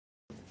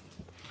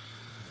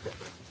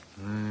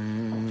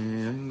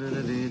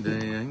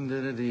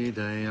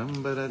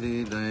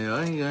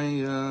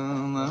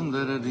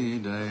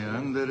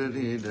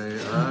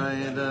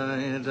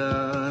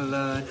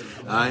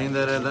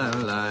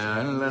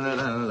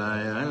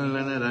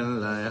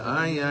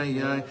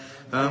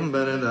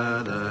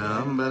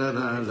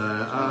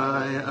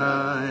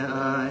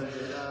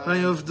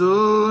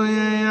Hayovdu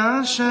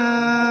Hashem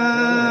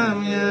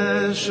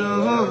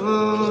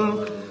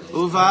Yeshuvah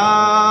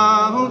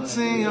Uvahu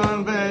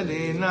Tzion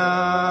Medina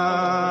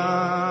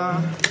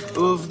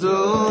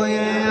Uvdu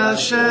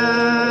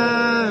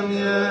Hashem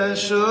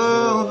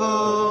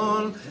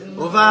Yeshuvah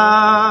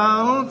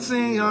Uvahu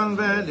Tzion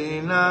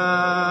Medina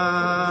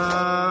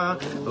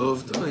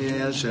Uvdu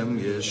Hashem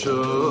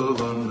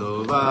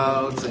Yeshuvah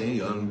Uvahu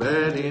Tzion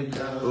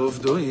Medina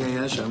Uvdu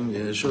Hashem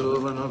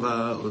Yeshuvah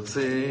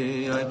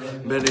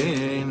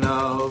Uvahu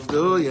Tzion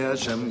Medina Uvdu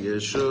Hashem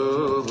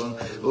Yeshuvah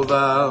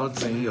Uvahu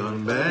Tzion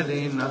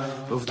Medina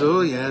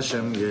Uvdu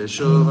Hashem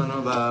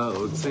Yeshuvah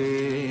Uvahu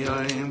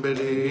Tzion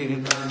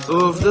Medina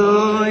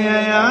Uvdu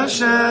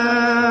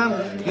Hashem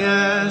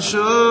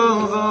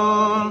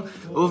Yeshuvah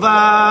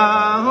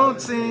Uvahu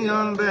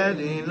Tzion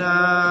Medina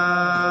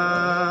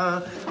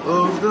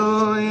Uvdu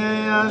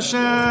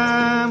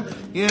Hashem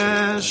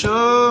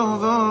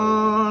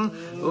Yeshuvah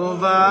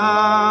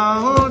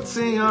Uvahu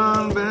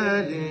Tzion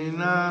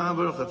Medina.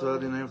 Baruch atah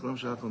Adonai Melech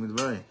Haolam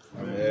Midbarei.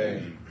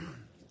 Amen.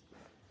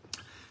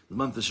 The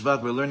month of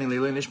Shvat, we're learning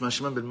Leilui Nishma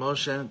Shimon ben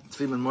Moshe,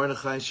 Tzvi ben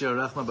Mordechai, Shir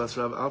Rachma Bas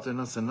Rav Alter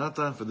Nosson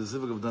Natan, for the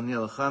Zivug of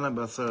Daniel Achana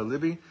Bas Sarah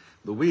Libby.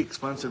 The week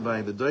sponsored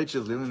by the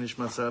Deutsches, Leilui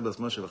Nishma Sarah Bas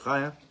Moshe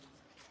V'chaya,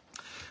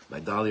 by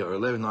Dalia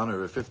Orlev in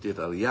honor of her 50th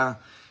Aliyah,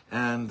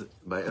 and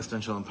by Esther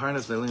and Shalom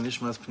Parnas, Leilui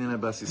Nishmas Pnina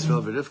Bas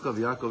Yisrael V'Rivka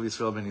V'Yakov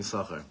Yisrael ben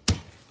Yisachar.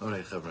 All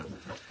right, Chavra.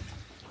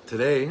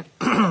 Today,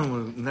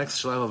 next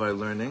shalom of our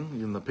learning,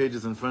 in the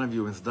pages in front of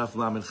you, it's Daf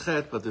Lamed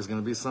Chet, but there's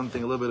going to be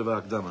something, a little bit of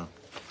Akdama, a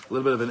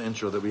little bit of an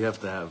intro that we have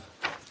to have.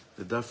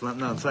 The Daf Lamed,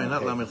 no, sorry,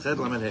 not Lamed Chet,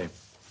 Lamed Hey.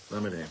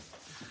 Lamed Hey.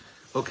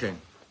 Okay.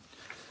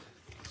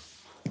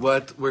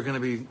 What we're going to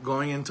be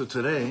going into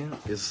today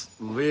is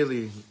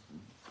really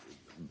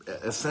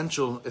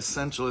essential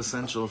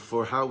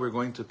for how we're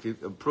going to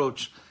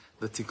approach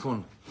the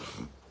tikkun,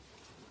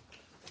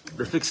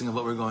 the fixing of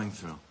what we're going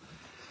through.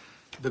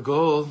 The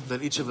goal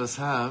that each of us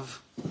have,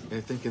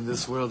 I think in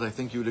this world, I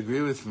think you would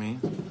agree with me,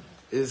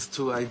 is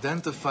to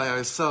identify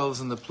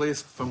ourselves in the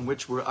place from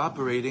which we're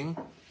operating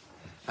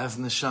as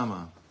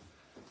neshama,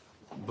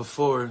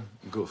 before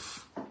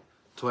guf.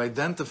 To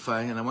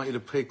identify, and I want you to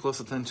pay close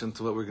attention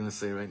to what we're going to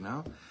say right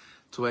now,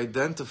 to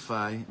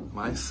identify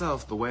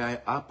myself, the way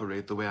I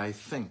operate, the way I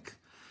think,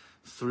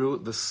 through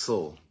the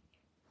soul.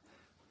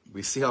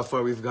 We see how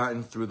far we've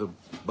gotten through the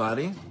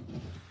body,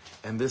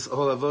 and this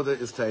whole avoda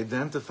is to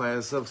identify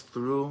ourselves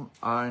through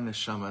our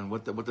neshama. And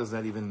what does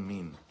that even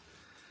mean?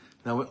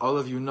 Now, all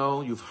of you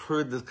know, you've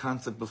heard this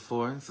concept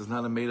before. This is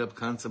not a made-up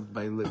concept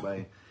by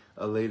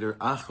a later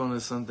achron or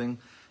something.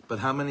 But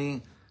how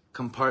many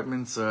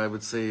compartments, or I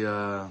would say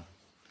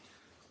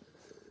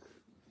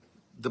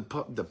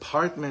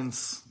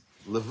departments,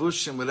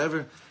 levushim,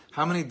 whatever,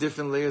 how many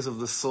different layers of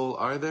the soul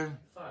are there?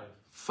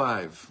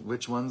 5.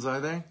 Which ones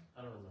are there?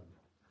 I don't remember.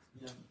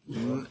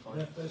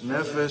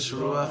 Nefesh,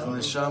 Ruach,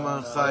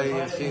 Neshama, Chai,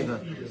 Yechida.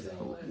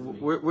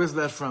 Where's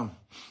that from?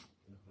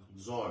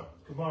 Zohar.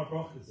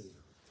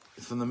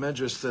 It's from the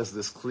Medrash says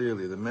this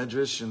clearly. The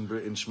Medrash in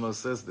Shmo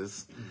says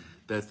this,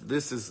 that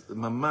this is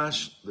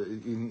mamash,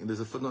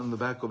 there's a footnote in the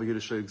back over here to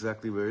show you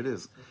exactly where it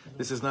is.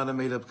 This is not a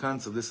made-up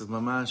concept. This is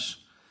mamash,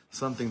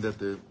 something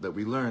that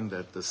we learned,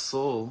 that the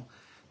soul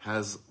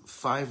has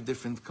 5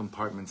 different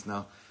compartments.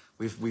 Now,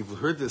 we've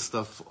heard this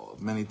stuff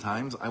many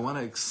times. I want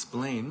to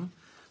explain,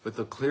 but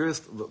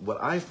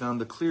what I found,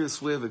 the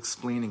clearest way of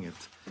explaining it.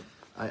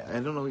 I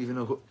don't know even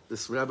know who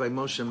this Rabbi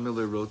Moshe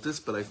Miller wrote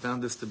this, but I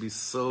found this to be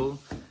so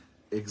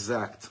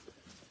exact,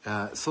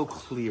 so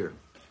clear.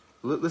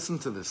 Listen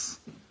to this.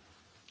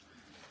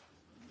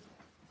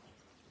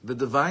 The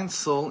divine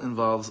soul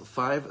involves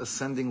 5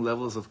 ascending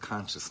levels of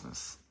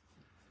consciousness.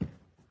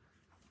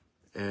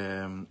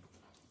 There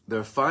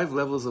are 5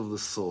 levels of the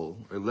soul,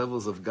 or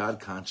levels of God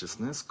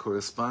consciousness,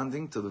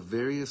 corresponding to the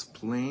various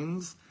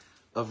planes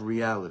of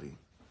reality,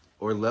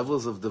 or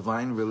levels of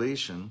divine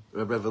revelation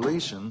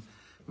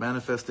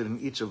manifested in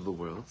each of the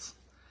worlds.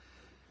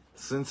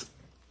 Since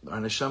our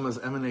neshamas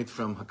emanate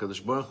from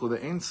HaKadosh Baruch Hu, the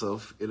Ein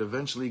Sof, it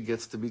eventually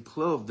gets to be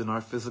clothed in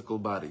our physical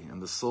body,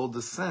 and the soul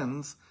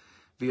descends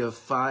via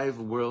 5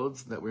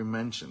 worlds that were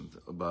mentioned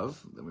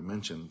above,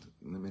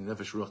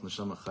 Nefesh, Ruach,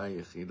 Neshama, Chai,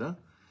 Yechida.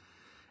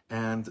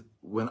 And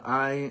when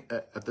I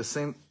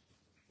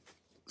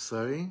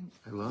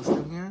lost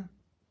him here.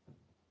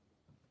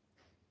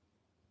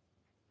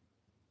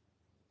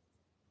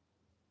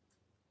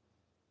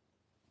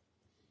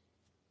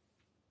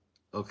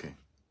 Okay,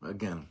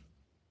 again,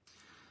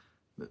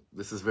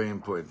 this is very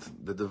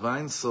important. The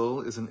divine soul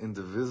is an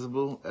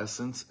indivisible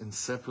essence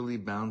inseparably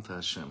bound to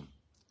Hashem.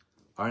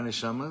 Our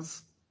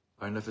neshamas,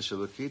 our nefesh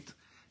elokit,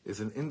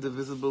 is an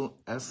indivisible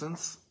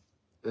essence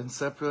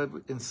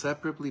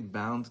inseparably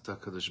bound to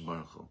HaKadosh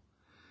Baruch Hu.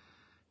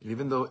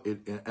 even though it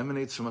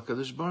emanates from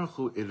HaKadosh Baruch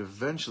Hu, it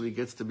eventually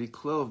gets to be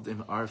clothed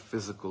in our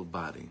physical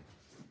body.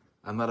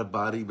 I'm not a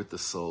body with the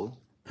soul.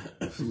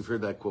 If you've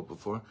heard that quote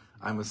before,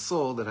 I'm a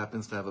soul that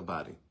happens to have a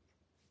body.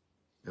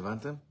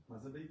 הבנתם? מה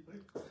זה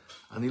בעברית?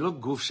 אני לא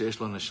גוף שיש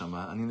לו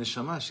נשמה, אני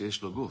נשמה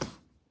שיש לו גוף.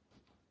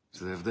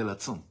 שזה הבדל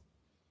עצום.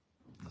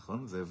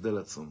 נכון? זה הבדל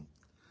עצום.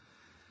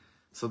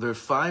 So there are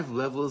 5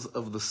 levels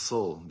of the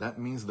soul. That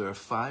means there are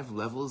 5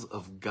 levels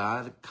of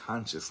God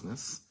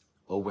consciousness,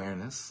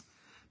 awareness,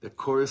 that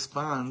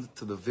correspond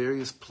to the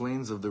various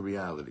planes of the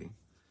reality,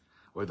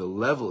 or the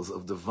levels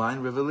of divine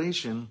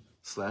revelation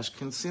 /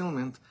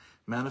 concealment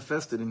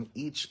manifested in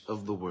each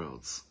of the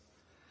worlds.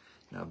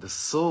 Now, the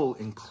soul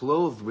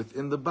enclosed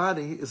within the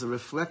body is a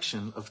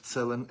reflection of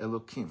Tzelem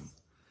Elokim.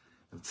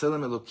 And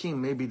Tzelem Elokim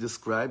may be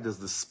described as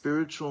the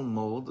spiritual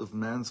mold of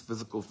man's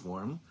physical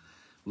form,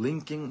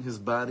 linking his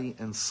body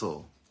and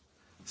soul.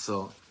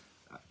 So,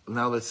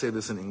 now let's say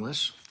this in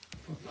English,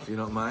 if you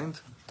don't mind.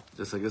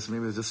 I guess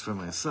maybe just for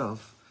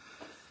myself.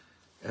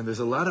 And there's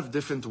a lot of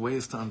different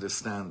ways to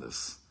understand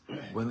this.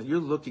 When you're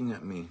looking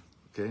at me,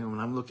 okay, and when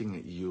I'm looking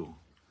at you,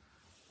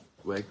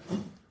 like,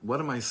 what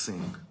am I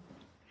seeing?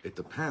 It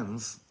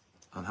depends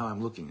on how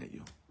I'm looking at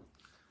you.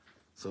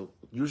 So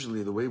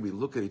usually the way we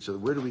look at each other,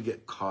 where do we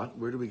get caught?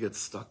 Where do we get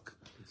stuck?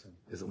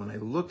 Is that when I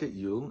look at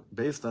you,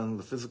 based on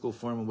the physical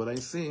form of what I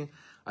see,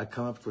 I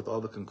come up with all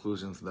the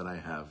conclusions that I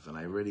have. And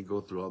I already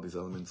go through all these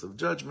elements of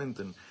judgment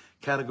and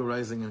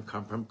categorizing and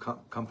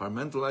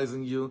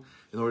compartmentalizing you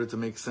in order to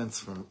make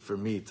sense for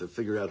me to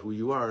figure out who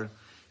you are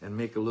and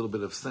make a little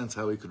bit of sense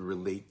how we could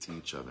relate to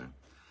each other.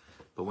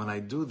 But when I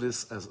do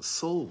this as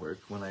soul work,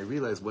 when I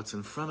realize what's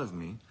in front of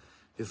me,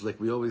 is like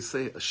we always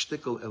say, a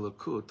shtickle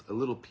elokut, a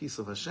little piece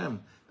of Hashem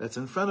that's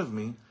in front of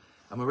me,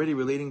 I'm already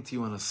relating to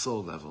you on a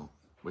soul level,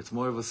 where it's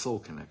more of a soul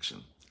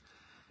connection.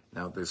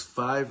 Now, there's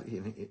 5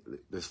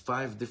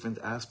 different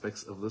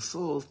aspects of the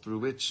soul through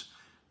which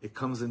it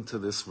comes into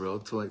this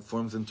world, till it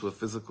forms into a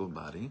physical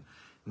body.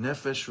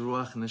 Nefesh,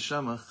 Ruach,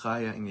 Neshama,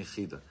 Chaya, and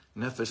Yechida.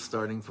 Nefesh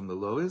starting from the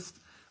lowest,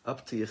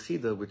 up to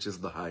Yechida, which is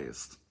the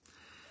highest.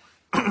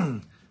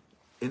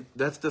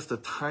 That's just a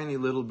tiny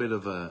little bit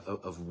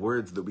of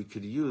words that we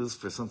could use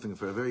for something,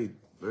 for a very,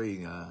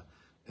 very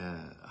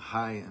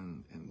high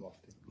and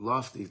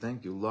lofty,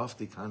 thank you,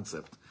 lofty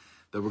concept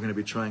that we're going to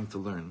be trying to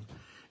learn.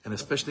 And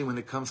especially when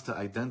it comes to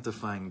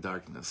identifying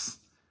darkness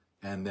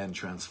and then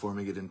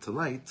transforming it into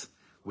light,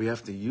 we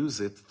have to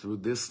use it through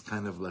this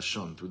kind of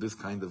lashon, through this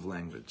kind of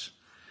language.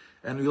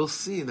 And you'll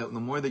see that the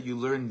more that you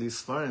learn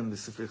these Sfarim, the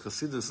Sifrei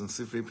Chasidus and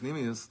Sifrei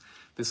Pnimius,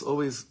 this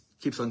always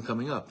keeps on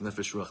coming up.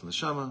 Nefesh, Ruach,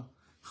 Neshama,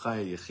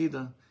 Chaya,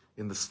 Yechida.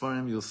 In the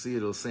Sfarim, you'll see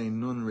it'll say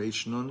Nun,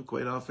 Reish, Nun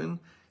quite often,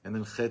 and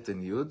then Chet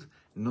and Yud.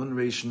 Nun,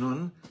 Reish,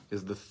 Nun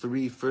is the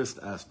 3 first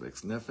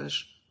aspects.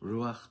 Nefesh,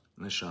 Ruach,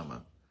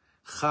 Neshama.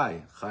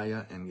 Chai,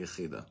 Chaya, and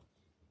Yechida.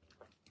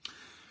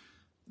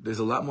 There's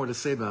a lot more to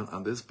say about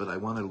on this, but I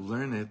want to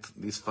learn it,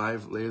 these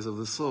 5 layers of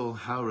the soul,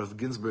 how Rav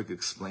Ginsburg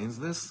explains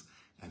this,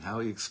 and how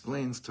he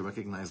explains to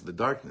recognize the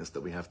darkness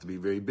that we have to be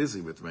very busy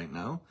with right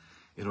now,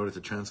 in order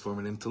to transform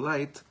it into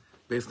light,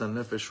 based on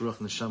Nefesh, Ruach,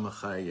 Neshama,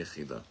 Chaya,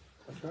 Yechida.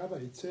 Rabbi,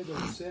 it said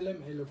on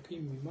Tzelem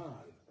Elokim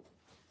Mimal.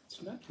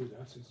 It's not with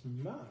us, it's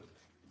Mimal.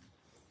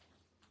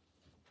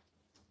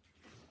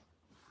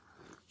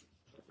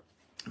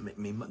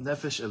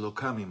 Nefesh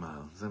Eloka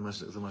Mimal.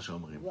 זה מה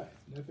שאומרים. Right,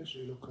 Nefesh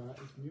Eloka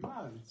is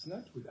Mimal. It's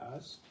not with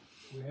us.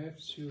 We have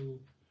to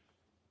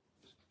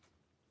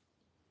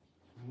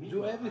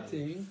do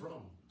everything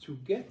to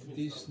get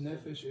this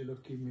Nefesh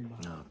Elokim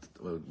Mimal.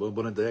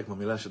 בוא נדייק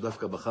במילה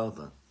שדווקא בחרת.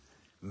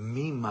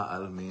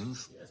 Mimal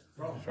means...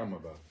 From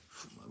above.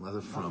 מה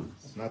זה from?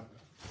 It's not...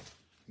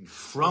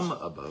 From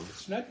above.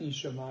 It's not in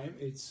Shamayim,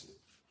 it's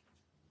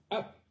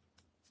up.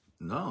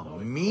 No,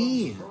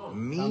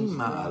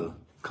 Mimal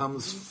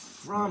comes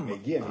from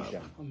מגיע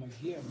above.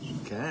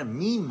 משם. Okay,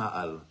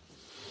 Mimal.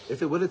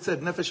 If it would have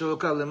said Nefesh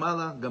Eloka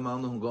Lemala,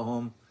 גמרנו, go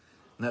home,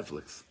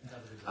 Netflix.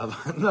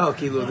 No,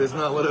 Kilo, that's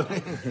not what I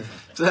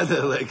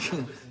mean. Like,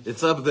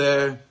 it's up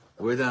there,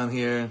 we're down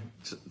here,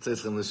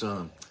 צריכים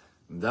לשון.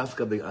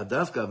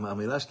 דווקא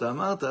מהמילה שאתה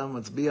אמרת,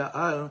 מצביע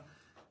על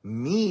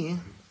me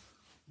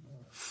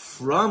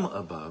from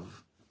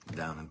above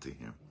down into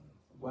here.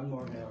 One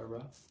more,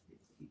 Rabbi.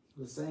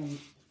 The saying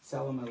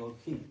Tzelem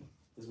Elokim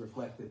is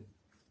reflected.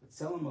 But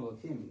Tzelem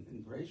Elokim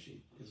in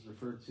Bereshit is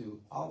referred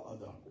to all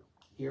Adam.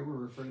 Here we're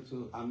referring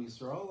to Am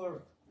Yisrael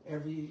or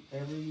every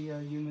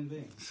human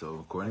being. So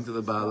according to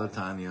the Baal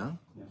Tanya,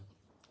 Yeah.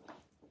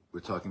 we're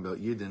talking about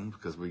Yidden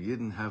because we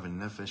Yidden have a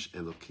Nefesh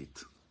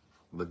Elokit,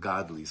 the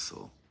godly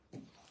soul.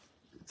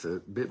 It's a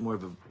bit more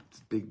of a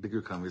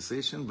bigger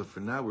conversation, but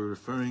for now we're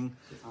referring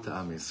to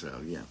Am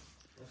Yisrael. Yeah.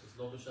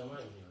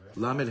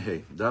 Lamed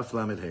Hey, Daf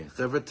Lamed Hey.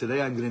 Chevra,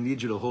 today I'm going to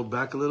need you to hold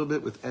back a little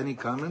bit with any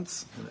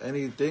comments,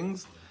 any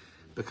things,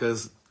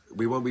 because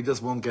we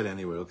just won't get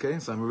anywhere. Okay?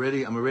 So I'm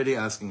already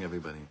asking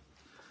everybody.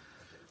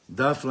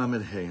 Daf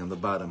Lamed Hey on the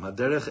bottom.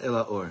 Haderech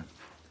El Haor.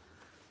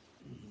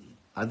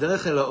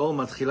 Haderech El Haor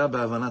matchila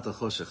be'avanat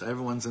hachoshech.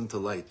 Everyone's into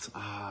light.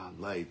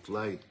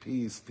 Light,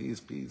 peace.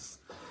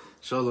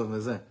 Shalom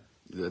is that.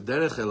 The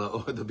derech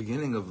or the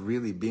beginning of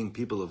really being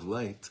people of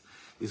light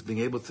is being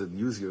able to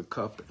use your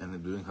cup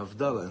and doing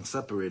havdalah and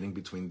separating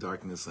between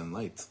darkness and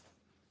light.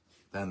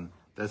 Then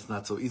that's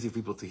not so easy for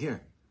people to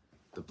hear.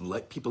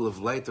 The people of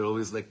light are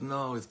always like,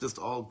 no, it's just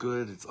all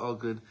good, it's all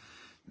good.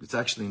 It's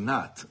actually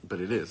not, but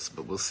it is.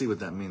 But we'll see what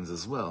that means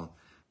as well.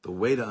 The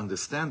way to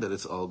understand that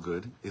it's all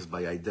good is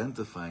by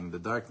identifying the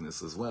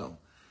darkness as well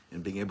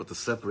and being able to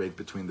separate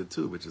between the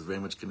two, which is very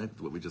much connected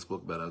to what we just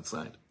spoke about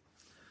outside.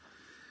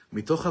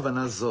 Mitoch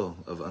havana zo,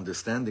 of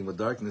understanding what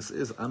darkness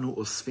is, anu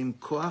osfim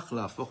koach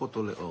lahafoch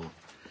oto leor.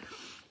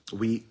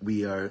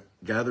 We are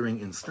gathering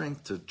in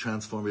strength to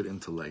transform it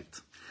into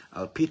light.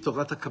 Al pi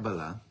Torat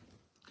HaKabbalah,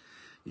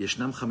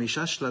 ישנם 5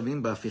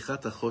 שלבים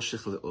בהפיכת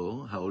החושך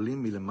לאור,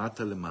 העולים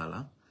מלמטה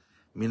למעלה,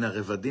 מן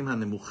הרבדים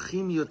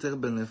הנמוכים יותר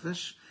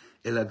בנפש,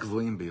 אל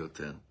הגבוהים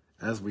ביותר.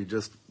 As we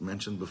just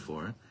mentioned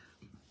before,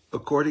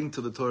 according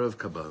to the Torah of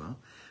Kabbalah,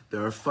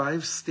 there are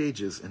 5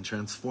 stages in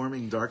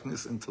transforming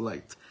darkness into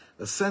light,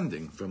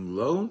 ascending from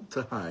low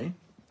to high,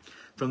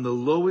 from the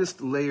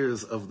lowest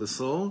layers of the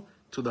soul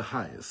to the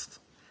highest.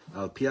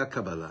 על פי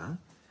הקבלה,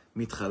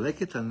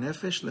 מתחלקת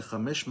הנפש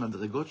ל5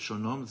 מדרגות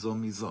שונות זו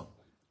מזו.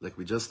 Like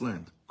we just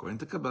learned, according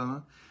to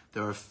Kabbalah,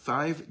 there are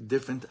 5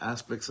 different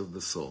aspects of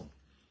the soul.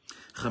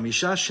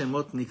 5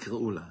 שמות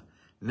נקראו לה.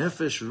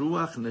 נפש,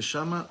 רוח,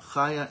 נשמה,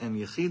 חיה, and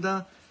יחידה,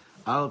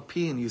 על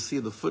פי, and you see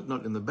the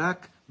footnote in the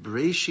back,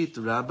 Bereshit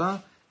Rabbah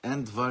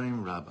and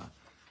Dvarim Rabbah.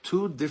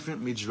 2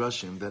 different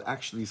midrashim that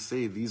actually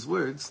say these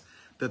words,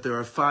 that there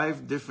are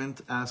 5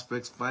 different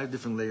aspects, 5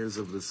 different layers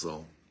of the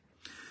soul.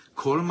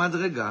 כל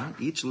מדרגה,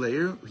 each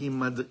layer,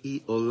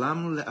 היא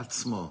עולם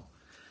לעצמו.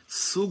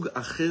 סוג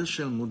אחר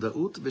של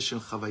מודעות ושל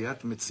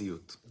חוויית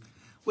מציאות.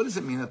 What does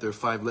it mean that there are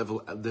 5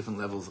 different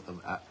levels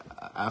of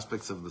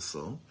aspects of the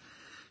soul?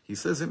 He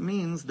says it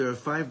means there are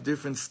 5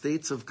 different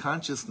states of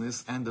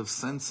consciousness and of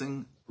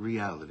sensing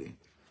reality.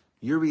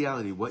 Your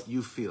reality, what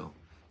you feel,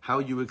 how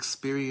you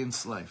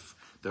experience life.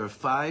 There are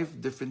 5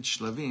 different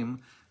shlavim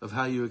of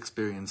how you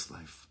experience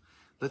life.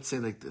 Let's say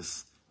like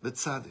this, the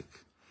tzaddik,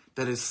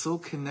 that is so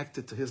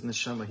connected to his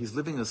neshama, he's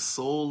living a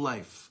soul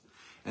life,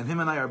 and him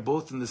and I are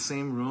both in the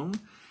same room,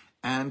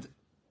 and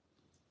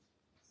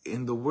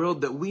in the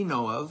world that we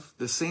know of,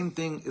 the same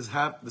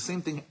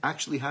thing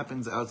actually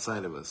happens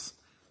outside of us,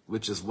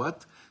 which is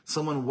what?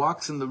 Someone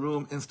walks in the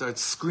room and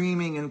starts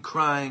screaming and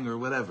crying or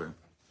whatever.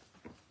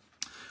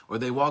 Or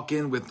they walk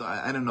in with,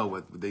 I don't know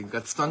what, they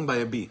got stung by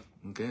a bee.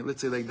 Okay,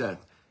 let's say like that.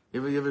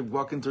 You ever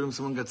walk into a room,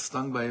 someone got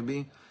stung by a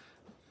bee?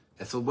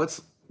 And so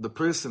what's the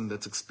person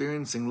that's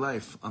experiencing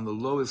life on the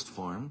lowest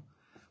form,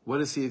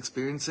 what is he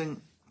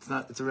experiencing?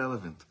 It's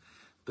irrelevant.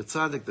 The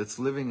tzaddik that's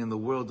living in the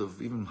world of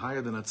even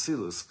higher than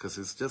Atzilus, because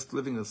it's just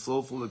living a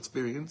soulful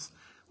experience,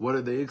 what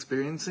are they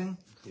experiencing?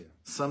 Yeah.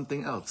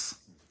 Something else.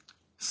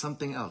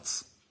 Something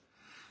else.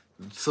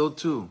 So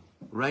too,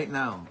 right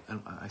now,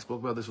 and I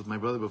spoke about this with my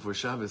brother before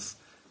Shabbos,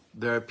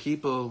 there are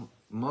people,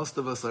 most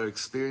of us are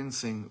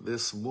experiencing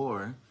this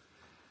war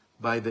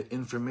by the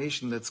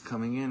information that's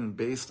coming in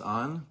based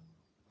on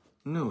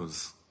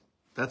news.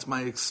 That's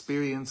my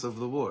experience of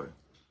the war.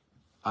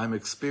 I'm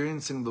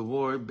experiencing the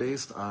war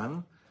based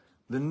on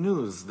the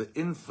news, the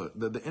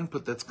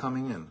input that's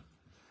coming in.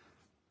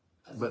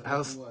 But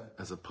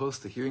as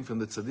opposed to hearing from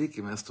the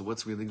tzaddikim as to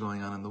what's really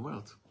going on in the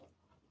world.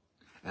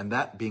 And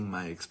that being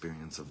my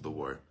experience of the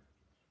war.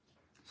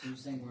 So you're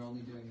saying we're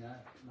only doing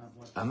that, not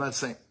what? I'm not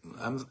saying,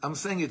 I'm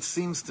saying it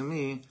seems to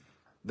me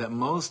that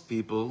most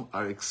people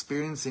are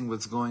experiencing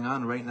what's going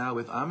on right now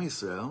with Am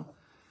Yisrael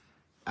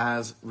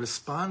as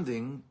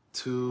responding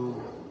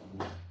to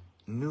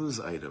news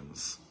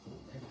items.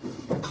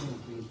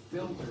 Being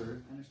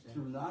filtered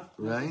through not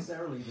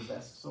necessarily the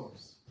best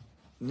source.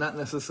 Not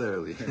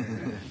necessarily.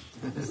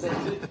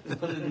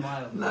 Put it in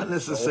mild. Not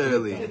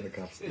necessarily.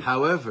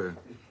 However,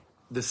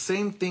 the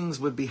same things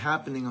would be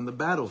happening on the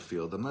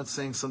battlefield. I'm not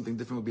saying something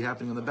different would be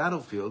happening on the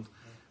battlefield,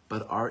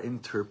 but our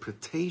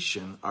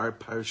interpretation, our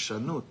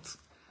parshanut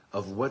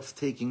of what's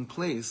taking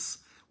place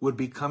would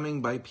be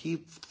coming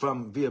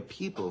via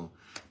people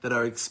that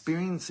are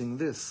experiencing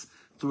this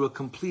through a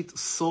complete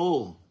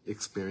soul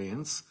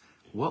experience.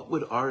 What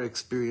would our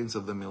experience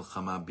of the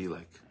milchama be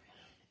like?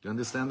 Do you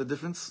understand the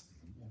difference?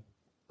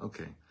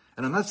 Okay.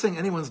 And I'm not saying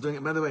anyone's doing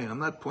it, by the way, I'm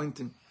not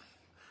pointing.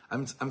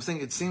 I'm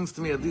saying it seems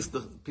to me, at least the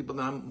people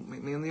that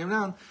I'm mainly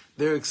around,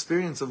 their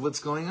experience of what's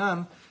going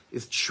on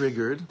is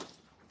triggered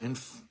and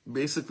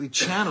basically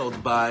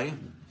channeled by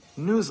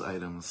news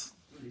items.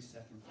 30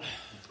 seconds.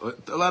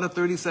 A lot of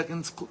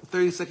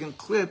 30-second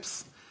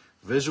clips,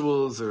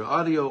 visuals or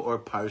audio or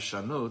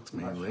parshanut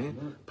mainly.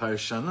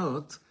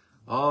 Parshanut,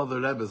 all the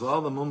rebbes,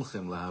 all the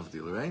mumchim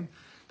lahavdil, right?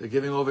 They're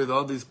giving over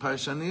all these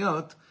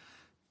parshaniyot,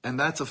 and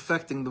that's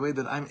affecting the way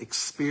that I'm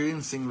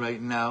experiencing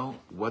right now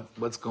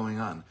what's going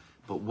on.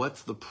 But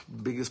what's the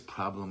biggest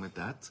problem with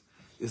that?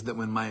 Is that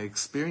when my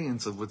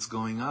experience of what's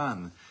going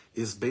on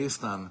is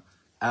based on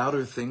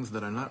outer things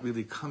that are not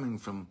really coming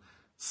from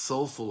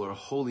soulful or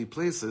holy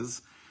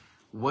places,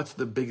 What's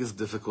the biggest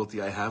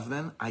difficulty I have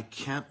then? I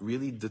can't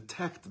really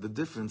detect the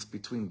difference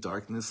between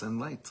darkness and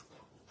light.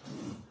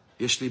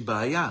 יש לי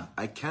בעיה.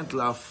 I can't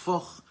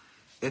להפוך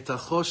את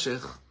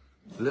החושך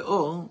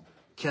לאור,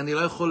 כי אני לא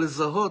יכול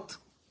לזהות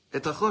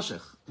את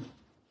החושך.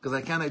 Because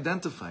I can't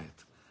identify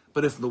it.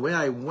 But if the way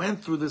I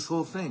went through this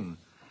whole thing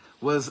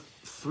was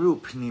through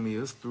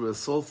pnimius, through a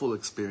soulful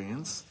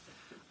experience,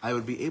 I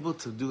would be able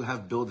to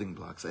have building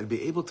blocks. I'd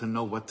be able to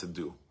know what to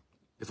do.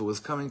 If it was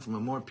coming from a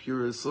more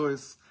pure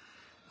source,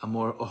 a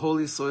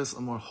holy source,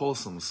 a more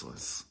wholesome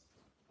source.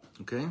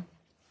 Okay?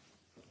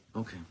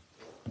 Okay.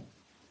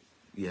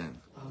 Yeah.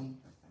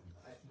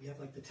 We have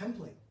like the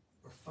template.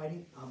 We're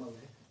fighting Amalek,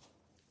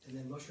 and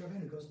then Moshe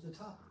Rabbeinu goes to the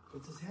top,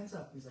 puts his hands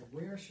up. He's like,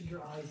 "Where should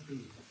your eyes be?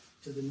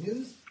 To the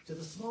news, to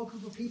the small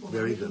group of people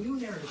Very making good. new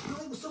narratives. You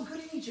know, it was so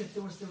good in Egypt.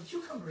 There were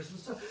cucumbers. It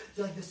was so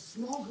like this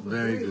small group of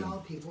Very very good.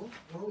 loud people.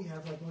 Or we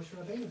have like Moshe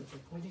Rabbeinu that's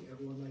like pointing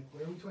everyone like,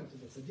 where are we toward? To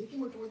the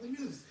tzaddikim or toward the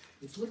news?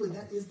 It's literally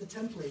that is the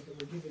template that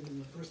we're given in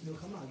the first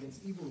Milchama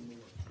against evil in the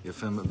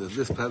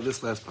world.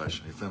 This last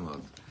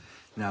parsha.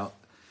 Now,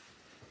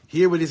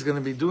 here what he's going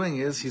to be doing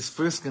is he's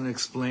first going to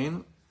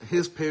explain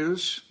his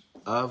perush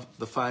of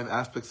the 5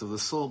 aspects of the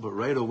soul, but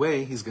right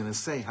away he's going to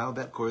say how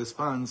that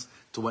corresponds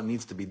to what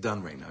needs to be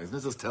done right now. He's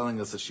not just telling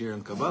us a shir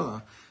in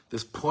Kabbalah.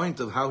 This point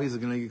of how he's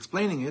going to be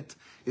explaining it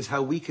is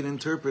how we can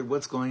interpret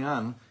what's going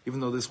on, even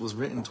though this was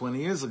written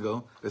 20 years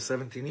ago, or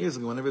 17 years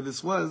ago, whenever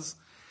this was,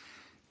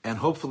 and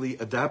hopefully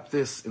adapt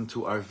this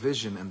into our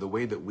vision and the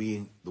way that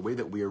we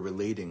are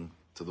relating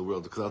to the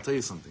world. Because I'll tell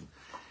you something.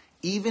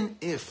 Even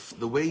if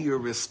the way you're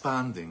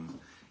responding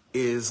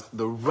is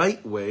the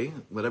right way,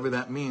 whatever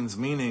that means,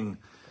 meaning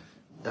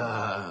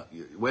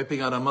wiping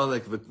out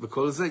Amalek,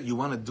 you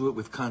want to do it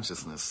with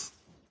consciousness.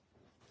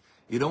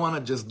 You don't want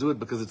to just do it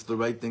because it's the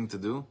right thing to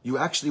do. You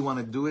actually want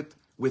to do it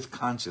with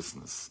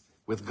consciousness,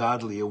 with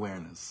godly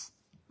awareness.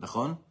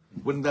 Nachon?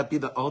 Wouldn't that be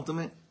the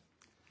ultimate?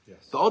 Yes.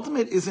 The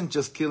ultimate isn't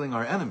just killing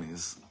our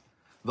enemies.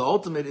 The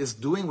ultimate is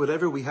doing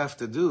whatever we have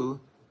to do,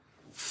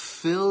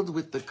 filled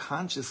with the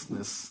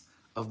consciousness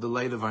of the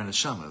light of our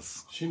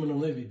neshamas. Shimon and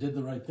Levi did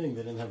the right thing.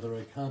 They didn't have the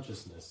right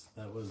consciousness.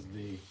 That was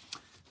the...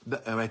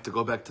 All right, to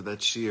go back to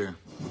that shir.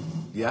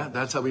 Yeah,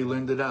 that's how we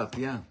learned it out.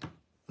 Yeah.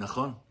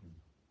 Nachon.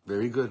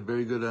 Very good,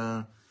 very good.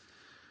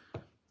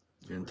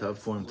 You're in top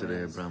form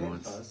today,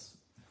 Abramowitz. Pinchas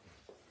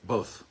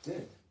Both.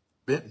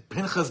 did.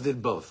 Pinchas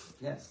did both.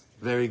 Yes.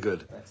 Very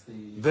good. That's the...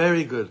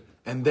 Very good.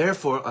 And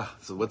therefore,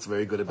 so what's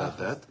very good about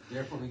that?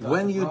 Therefore we got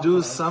When the you bracha do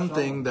of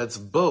something Shalom. that's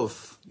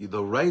both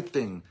the right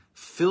thing,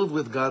 filled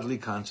with godly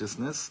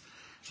consciousness,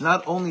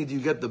 not only do you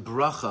get the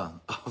bracha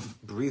of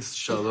Bris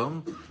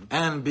Shalom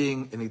and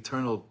being an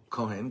eternal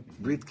Kohen,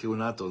 Brit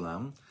Kiunat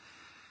Olam,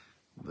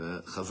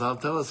 the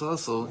Chazal tell us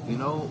also, you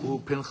know who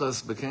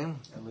Pinchas became?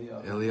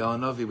 Eliyahu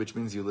Navi, which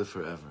means you live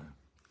forever.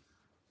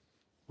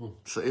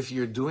 So if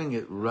you're doing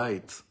it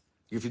right,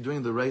 if you're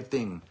doing the right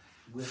thing,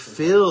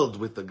 filled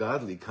with the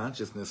godly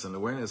consciousness and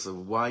awareness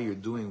of why you're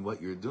doing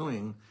what you're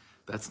doing,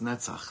 that's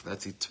Netzach,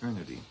 that's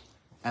eternity.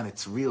 And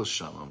it's real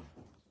Shalom.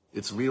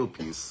 It's real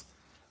peace.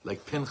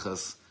 Like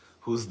Pinchas,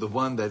 who's the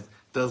one that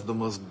does the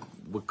most,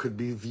 what could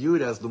be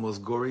viewed as the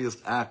most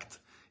goriest act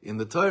in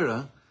the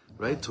Torah,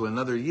 right, to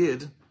another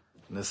Yid,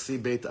 Nasi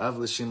Beit Av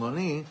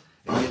Shimoni,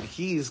 and yet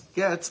he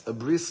gets a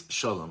bris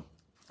shalom.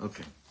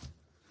 Okay.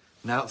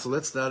 Now, so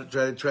let's now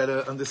try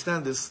to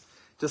understand this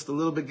just a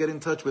little bit, get in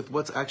touch with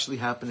what's actually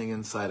happening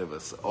inside of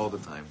us all the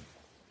time.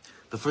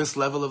 The first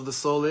level of the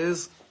soul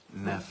is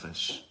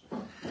nefesh.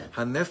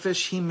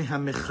 HaNefesh hi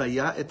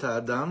hamechaya et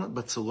ha'adam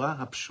b'tzura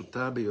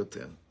hapshuta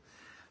biyoter.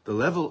 The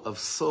level of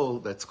soul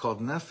that's called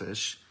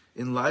nefesh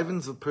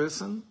enlivens a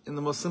person in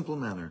the most simple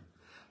manner.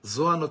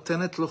 Zo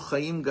hanotenet lo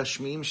chayim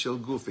gashmiim shel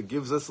guf. It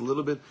gives us a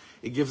little bit,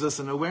 it gives us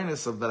an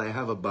awareness of that I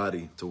have a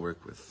body to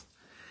work with.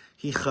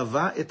 Hi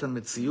chava et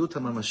hametziut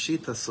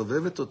hamamashit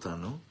hasovevet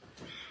otanu.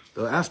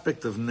 The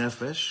aspect of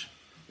nefesh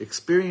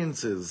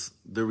experiences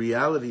the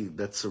reality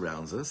that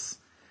surrounds us.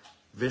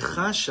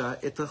 V'chasha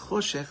et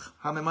hachoshech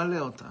hamemale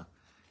ota.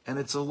 And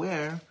it's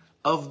aware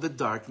of the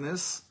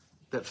darkness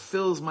that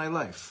fills my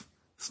life.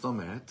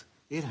 Stomeret,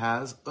 it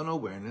has an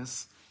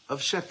awareness of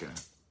sheker,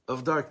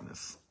 of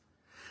darkness.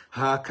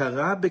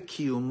 Ha'akara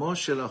b'kiyumo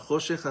shel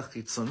hachoshech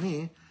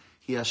hachitzoni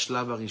hi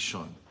hashlav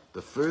harishon.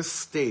 The first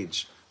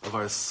stage of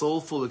our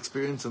soulful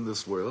experience in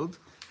this world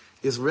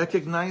is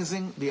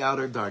recognizing the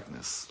outer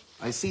darkness.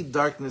 I see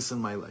darkness in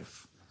my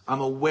life.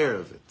 I'm aware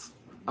of it.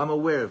 I'm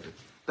aware of it.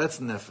 That's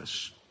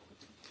nefesh.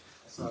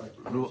 Sorry,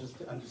 just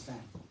to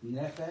understand.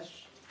 Nefesh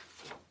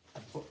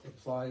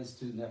applies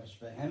to nefesh.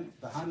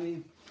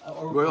 Bahami,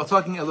 We're all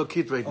talking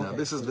Elokit right now. Okay,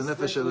 This is so the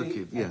nefesh strictly-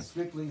 Elokit. Yeah.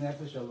 Strictly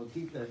nefesh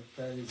elokit,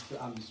 that is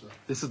to Am Yisrael.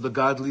 This is the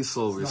godly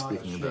soul we're It's not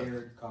speaking a about.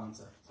 shared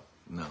concept.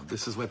 No,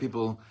 this is why a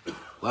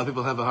lot of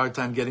people have a hard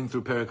time getting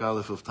through Perek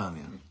Aleph of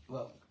Tanya.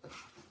 Well,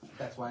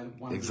 that's why I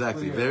want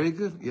Exactly. to be clear. Very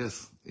good.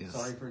 Yes. Yes.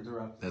 Sorry for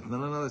interrupting.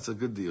 No. That's a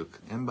good diuk.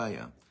 En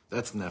baya.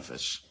 That's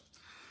nefesh.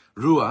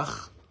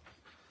 Ruach.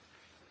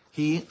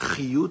 He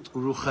chiyut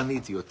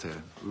ruchanit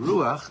yoter.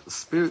 Ruach,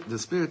 spirit. The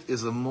spirit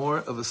is a more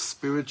of a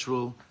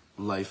spiritual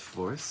life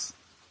force.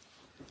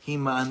 היא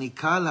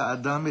מעניקה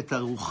לאדם את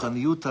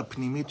הרוחניות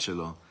הפנימית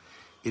שלו.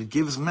 It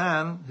gives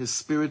man his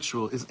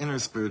inner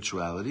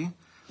spirituality,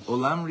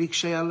 olam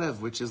rikshei alev,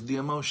 which is the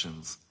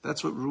emotions.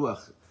 That's what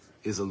ruach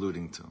is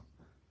alluding to.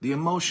 The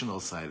emotional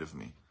side of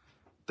me.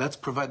 That's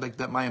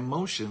that my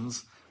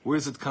emotions, where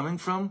is it coming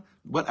from?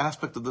 What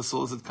aspect of the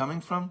soul is it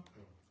coming from?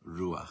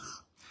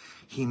 Ruach.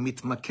 היא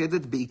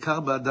מתמקדת בעיקר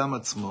באדם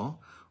עצמו,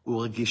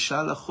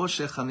 ורגישה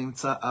לחושך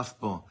הנמצא אף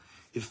בו.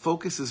 It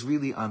focuses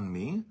really on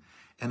me,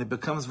 and it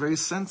becomes very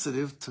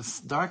sensitive to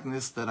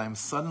darkness that I'm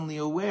suddenly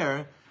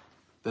aware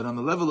that on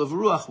the level of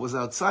ruach was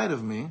outside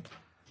of me,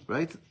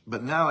 right?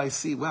 But now I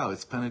see, wow,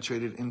 it's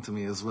penetrated into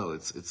me as well.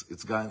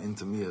 It's gotten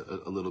into me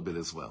a little bit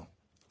as well.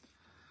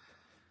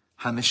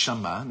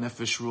 Haneshama,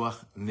 nefesh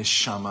ruach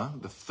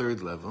neshama, the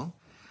third level.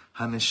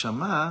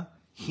 Haneshama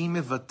hi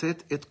mevatet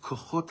et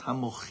kochot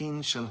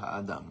hamochin shel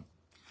ha'adam.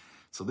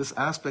 So this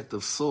aspect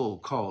of soul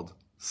called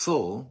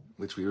soul,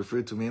 which we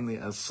refer to mainly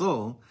as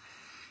soul,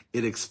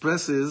 it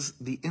expresses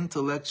the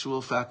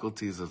intellectual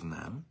faculties of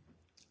man.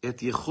 Et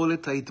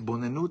yecholet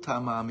ha'itbonenut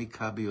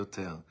ha'ma'amika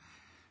biyoter.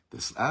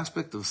 This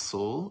aspect of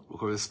soul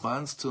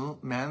corresponds to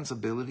man's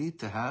ability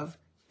to have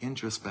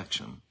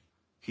introspection,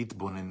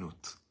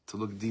 hitbonenut, to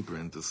look deeper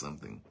into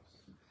something.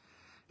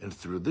 And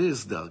through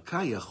this,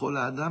 דרכה יכול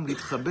האדם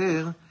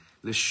להתחבר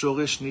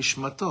לשורש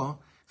נשמתו,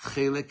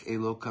 חלק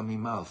אלוקה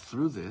ממעל.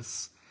 Through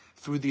this,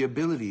 through the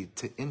ability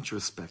to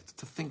introspect,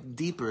 to think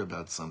deeper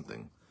about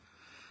something,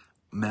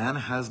 man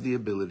has the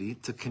ability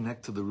to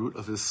connect to the root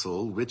of his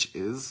soul, which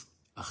is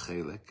a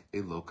chelek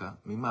eloka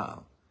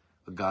mimal,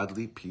 a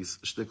godly piece,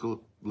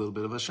 shtickle, little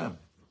bit of Hashem.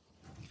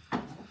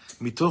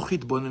 Mitoch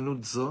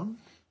hitbonenut zo,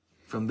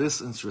 from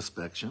this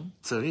introspection,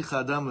 צריך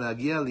האדם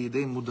להגיע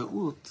לידי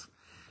מודעות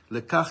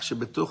לכך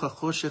שבתוך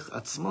החושך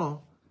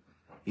עצמו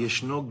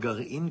ישנו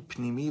גרעין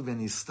פנימי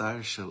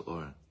ונסתר של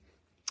אור.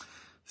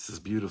 This is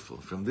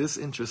beautiful. From this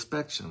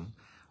introspection,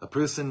 a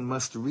person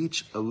must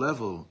reach a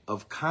level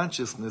of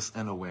consciousness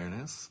and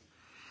awareness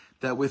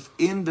that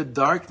within the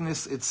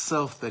darkness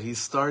itself that he's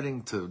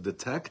starting to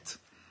detect,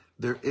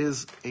 there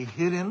is a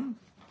hidden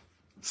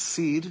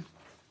seed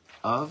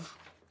of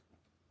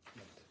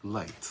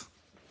light.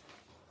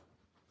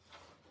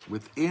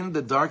 Within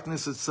the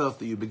darkness itself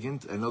that you begin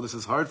to, I know this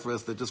is hard for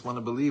us that just want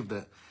to believe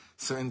that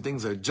certain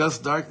things are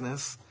just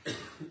darkness.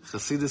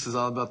 Chassidus is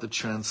all about the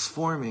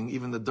transforming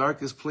even the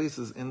darkest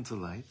places into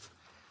light.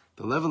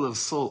 The level of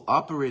soul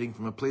operating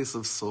from a place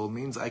of soul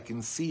means I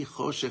can see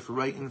choshech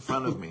right in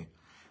front of me.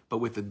 But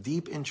with a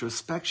deep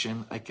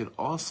introspection, I can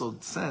also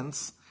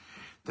sense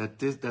that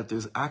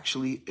there's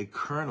actually a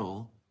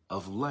kernel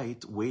of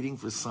light waiting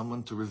for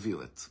someone to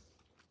reveal it.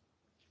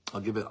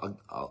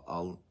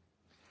 I'll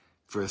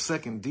for a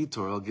second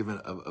detour, I'll give it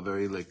a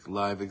very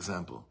live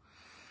example.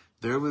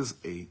 There was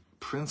a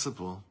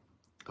principal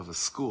of a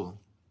school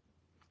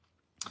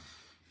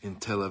in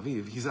Tel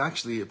Aviv. He's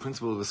actually a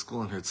principal of a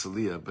school in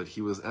Herzliya, but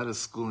he was at a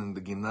school in the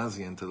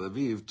Gymnasia in Tel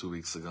Aviv 2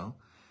 weeks ago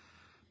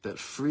that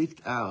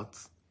freaked out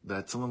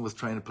that someone was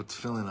trying to put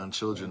tefillin on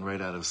children right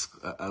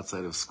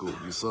outside of school.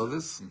 You saw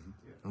this?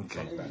 Mm-hmm.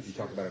 Okay. You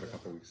talked about it a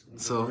couple of weeks ago.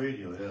 So,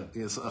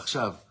 so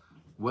Achshav,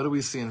 what do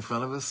we see in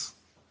front of us?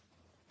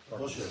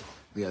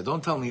 Yeah,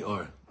 don't tell me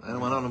or. I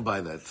don't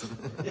buy that.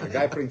 The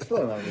guy putting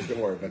tefillin on is the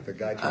or, but the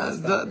guy can't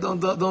stop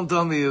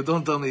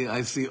don't tell me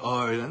I see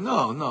or.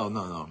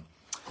 No.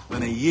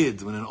 When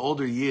an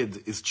older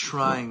yid is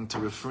trying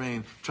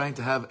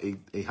to have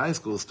a high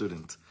school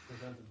student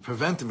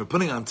prevent him from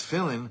putting on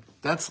tefillin,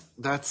 that's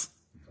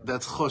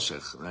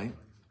choshech, right?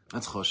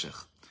 That's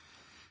choshech.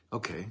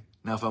 Okay.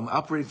 Now, if I'm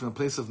operating from a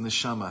place of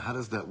neshama, how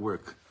does that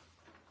work?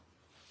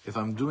 If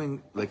I'm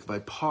doing, if I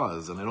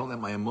pause and I don't let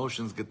my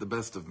emotions get the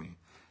best of me,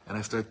 and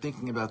I start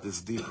thinking about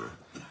this deeper,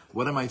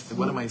 what am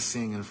I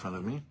seeing in front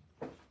of me?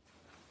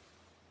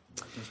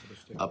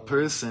 A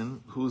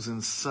person who's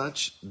in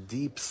such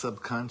deep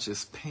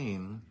subconscious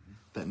pain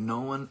that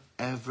no one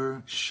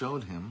ever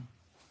showed him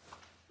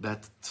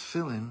that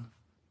tefillin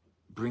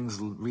brings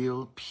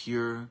real,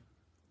 pure,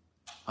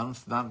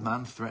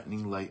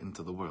 non-threatening light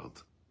into the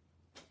world.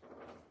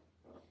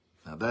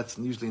 Now that's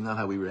usually not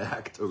how we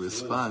react or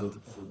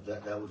respond. So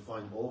that would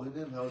find all in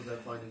him? How is that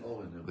finding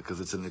all in him? Because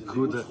it's a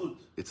nekuda.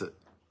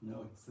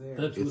 No, it's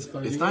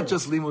there. It's not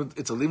just limud.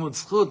 It's a limud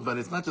zchut, but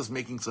it's not just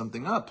making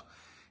something up.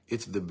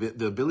 It's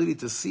the ability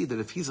to see that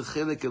if he's a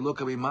chelek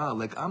eloka mimal,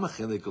 like I'm a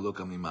chelek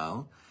eloka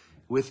mimal,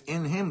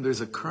 within him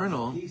there's a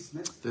kernel.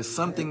 There's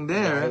something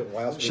there.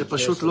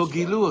 Shepashut lo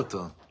gilu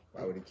oto.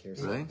 Why would he care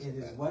so Right? It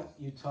is what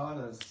you taught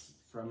us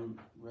from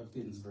Rav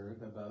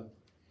Ginsburg about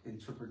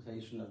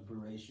interpretation of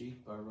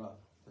Bereshit Bara,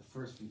 the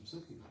first few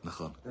psukim.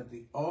 Nachon. That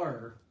the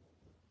or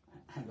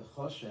and the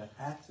choshech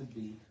had to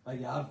be by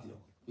Yavdil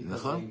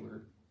because Nachon. they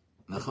were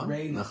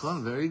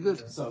Nachon, very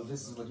good. So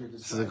this is what you're describing.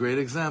 This is a great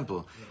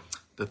example.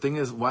 The thing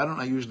is, why don't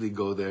I usually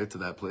go there to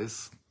that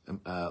place,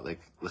 like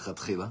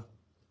lechatchila?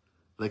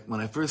 Like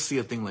when I first see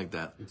a thing like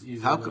that, It's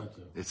easier how not could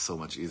to. it's so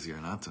much easier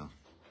not to.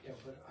 Yeah,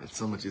 but It's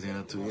so much easier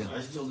not to, yeah.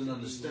 I still didn't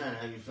understand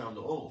how you found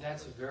the old.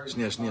 That's a very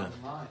Shnia.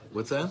 fine line.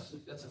 What's that?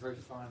 That's a very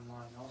fine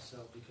line also,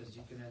 because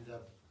you can end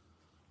up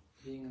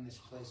being in this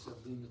place of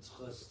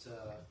limitzchus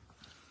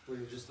where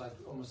you're just like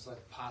almost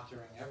like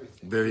pottering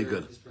everything. Very Here,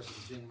 good. This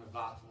person's being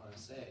mavat when I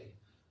say,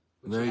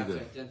 which Very you have good.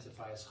 to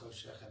identify as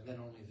choshech, and then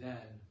only then.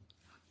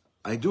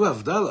 I do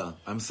Havdalah.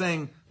 I'm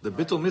saying the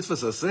Bittul Mitzvah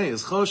Saseh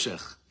is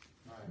Choshech.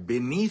 Right.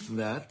 Beneath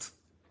that,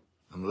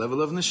 on the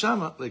level of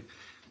Neshama, like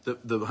the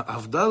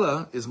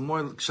Havdalah is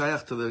more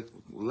shayach to the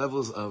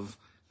levels of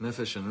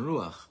Nefesh and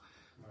Ruach.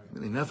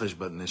 Really Nefesh,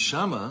 but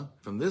Neshama,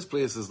 from this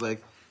place, is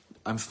like,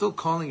 I'm still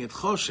calling it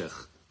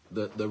Choshech,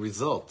 the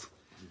result.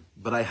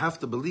 But I have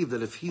to believe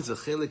that if he's a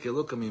Chelik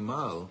Elokam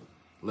Imal,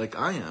 like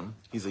I am,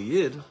 he's a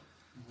Yid,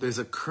 there's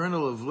a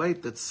kernel of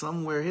light that's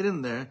somewhere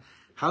hidden there.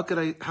 How could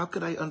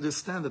I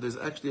understand that there's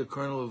actually a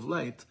kernel of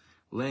light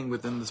laying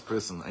within this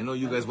person? I know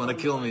you guys want to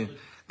kill me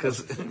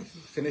because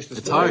Finish the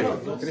it's story.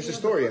 hard. Finish the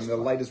story, and the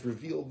light is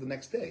revealed the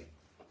next day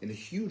in a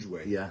huge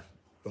way. Yeah.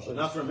 But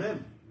not from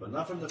him. But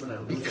not from the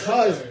Benel.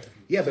 Because,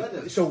 yeah,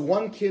 but so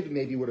one kid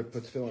maybe would have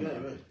put tefillin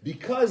on. right.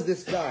 Because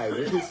this guy,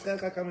 with his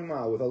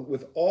kakakamimal,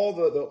 with all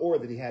the ore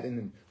that he had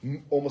in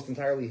him almost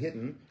entirely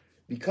hidden,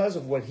 because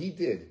of what he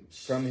did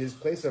from his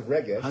place of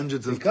regesh,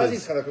 Hundreds of because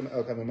kids. he's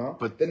kakakamimal,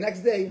 But- the next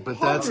day, But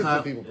hundreds that's not.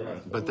 of people put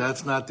on. But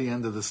that's not the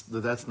end of this.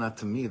 That's not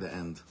to me the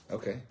end.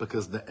 Okay.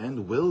 Because the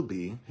end will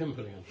be Him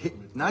putting on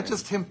not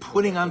just him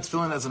putting on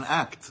tefillin as an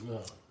act.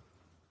 No.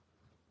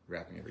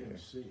 Wrapping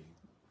everything.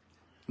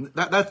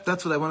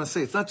 That's what I want to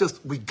say. It's not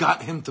just we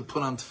got him to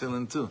put on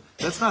tefillin too.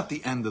 That's not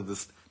the end of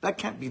this. That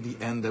can't be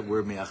the end that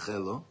we're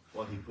me'achelo.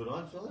 What he put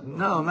on, Philip?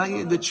 No, not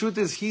yet. The truth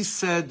is, he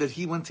said that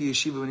he went to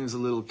yeshiva when he was a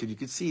little kid. You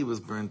could see he was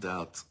burnt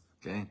out.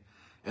 Okay,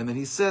 and then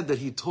he said that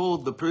he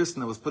told the person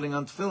that was putting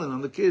on tefillin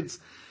on the kids,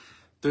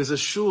 "There's a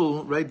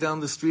shul right down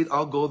the street.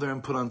 I'll go there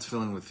and put on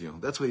tefillin with you."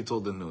 That's what he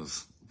told the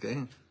news.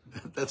 Okay,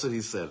 that's what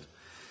he said.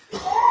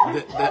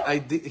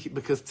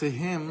 Because to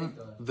him,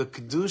 the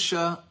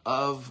kedusha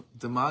of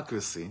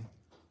democracy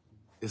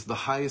is the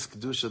highest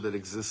kedusha that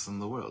exists in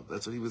the world.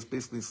 That's what he was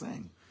basically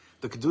saying.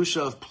 The kedusha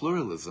of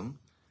pluralism,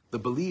 the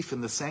belief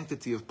in the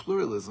sanctity of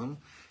pluralism,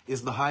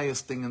 is the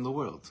highest thing in the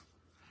world.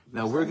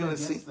 Now we're going to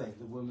see. The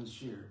women's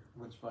shir,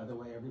 which by the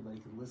way everybody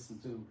can listen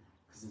to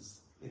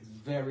because it's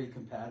very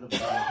compatible.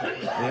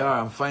 They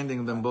are. I'm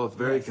finding them both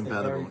very Yes, they're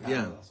compatible.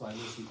 Yeah. So I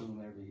listen to them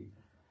every.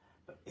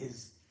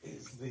 Is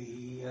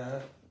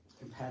the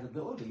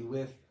compatibility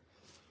with?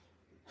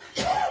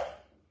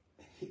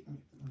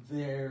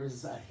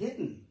 There's a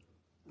hidden.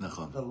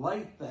 Nachon. The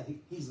light that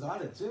he's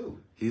got it too.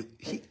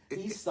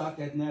 He's stuck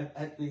at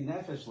the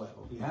nefesh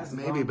level. He has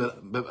Maybe,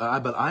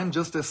 but I'm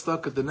just as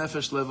stuck at the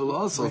nefesh level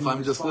also. When If you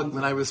I'm just respond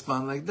when I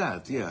respond like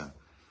that, yeah.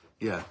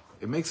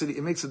 It makes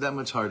it that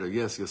much harder.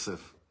 Yes,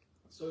 Yosef.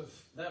 So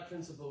if that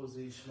principle was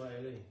the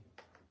Ishmaeli,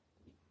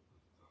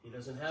 he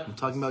doesn't have. I'm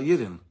talking about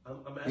Yidden. I'm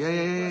asking Yeah.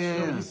 a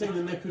question. He's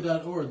saying the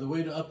Nekudat Or, the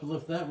way to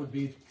uplift that would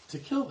be to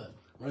kill them,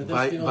 right?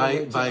 By the only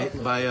way to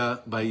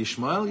uplift. by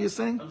Ishmael, you're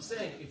saying? I'm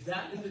saying if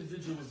that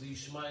individual was the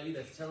Ishmaeli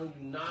that's telling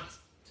you not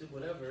to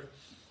whatever,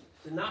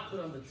 to not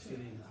put on the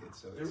tefillin,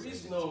 there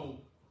is no.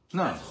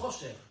 No. That's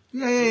choshech.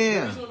 Yeah.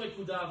 There is no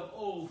nekudah of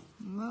old.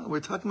 No, we're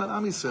talking about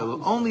Am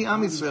Yisrael. Only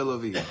Am Yisrael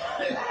over here.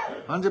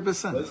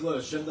 100%. But look,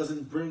 Hashem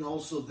doesn't bring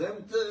also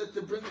them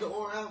to bring the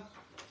ore out?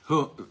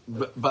 Who?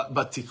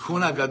 But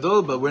Tikkun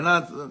Gadol, but we're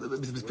not.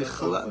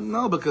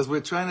 No, because we're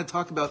trying to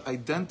talk about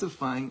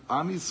identifying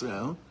Am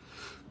Yisrael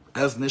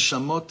as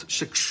neshamot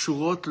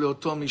shekshurot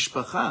leoto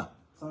mishpacha.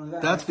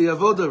 That's the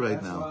avoda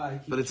right now.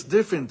 But it's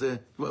different.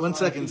 One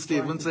second,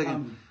 Steve. 1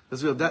 second.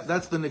 That's real.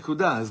 That's the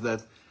nekudah. Is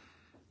that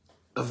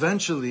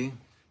eventually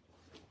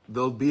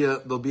there'll be a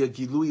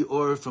gilui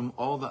or from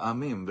all the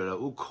amim.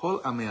 Vera'u kol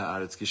amei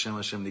haaretz kishem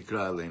Hashem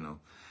nikra aleinu.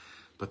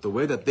 But the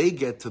way that they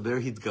get to their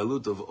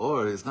hitgalut of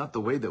or is not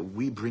the way that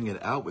we bring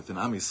it out within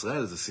Am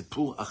Yisrael. It's a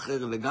sipur acher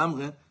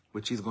legamre,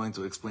 which he's going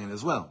to explain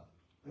as well.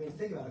 I mean,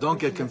 think about it. Don't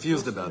get Person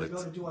confused that's about it.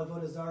 Go to do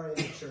avodah zarah in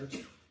the church.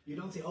 You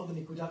don't say, "Oh, the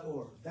nikudat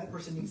or." That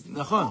person needs to be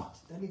Nachon. taught.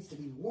 That needs to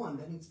be won.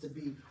 That needs to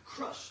be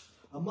crushed.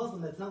 A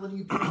Muslim that's not letting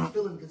you put on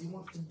tefillin because he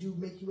wants to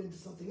make you into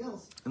something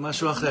else. זה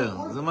משהו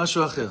אחר. זה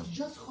משהו אחר. It's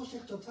just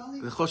choshech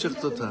totali. זה חושך Yeah,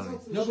 that טוטלי.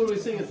 results in No, but we're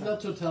shit. saying it's not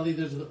totally.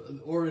 There's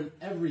an or in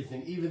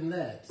everything, even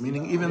that.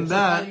 Meaning even It's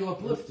just how that, you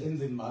uplift In it.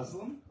 the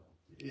Muslim.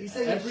 He's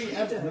saying Every- it's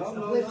every- shit, it's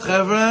no, uplifting.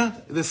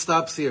 Chevra, this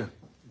stops here.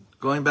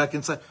 Going back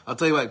inside. I'll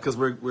tell you why, because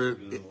we're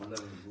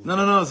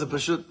no. It's a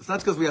pashut. It's not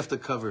because we have to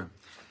cover.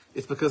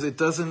 It's because it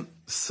doesn't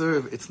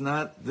serve. It's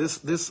not this.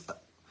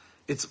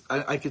 It's.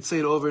 I could say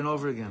it over and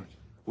over again.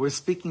 We're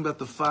speaking about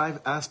the 5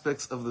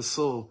 aspects of the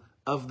soul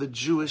of the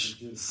Jewish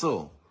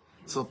soul.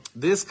 So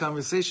this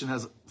conversation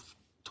has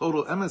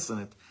total emes in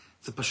it.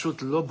 It's a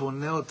pashut lo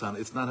boneh otan.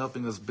 It's not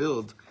helping us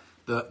build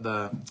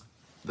the.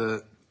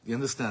 You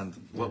understand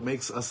what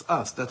makes us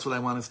us? That's what I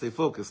want to stay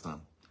focused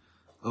on.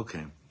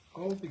 Okay.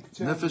 All the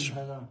Nefesh-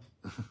 Hara.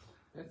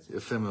 That's it.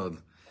 יפה מאוד.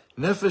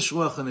 נפש,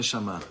 רוח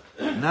ונשמה.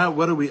 Now,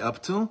 what are we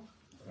up to?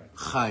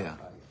 Chaya.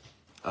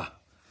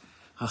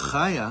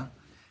 Hachaya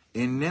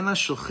איננה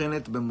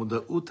שוכנת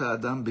במודעות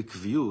האדם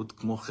בקביעות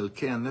כמו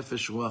חלקי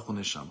הנפש, רוח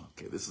ונשמה.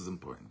 Okay, this is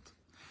important.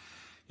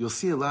 You'll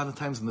see a lot of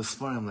times in the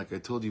Sfarim, like I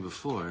told you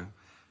before,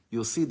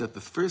 you'll see that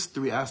the first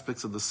three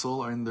aspects of the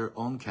soul are in their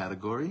own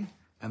category,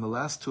 and the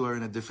last two are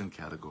in a different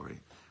category.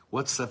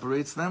 What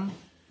separates them?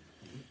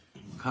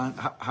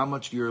 How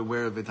much you're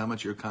aware of it, how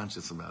much you're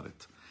conscious about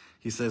it.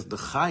 He says the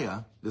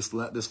Chaya,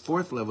 this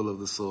fourth level of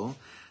the soul,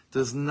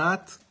 does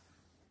not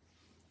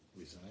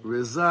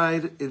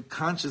reside in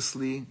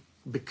consciously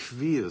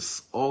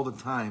bekvius all the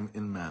time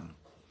in man,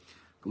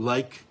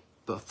 like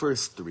the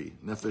first three,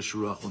 nefesh,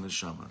 ruach, and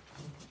neshama.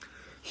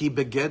 He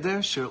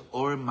begeder shel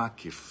or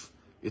makif.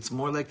 It's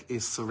more like a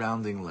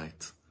surrounding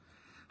light.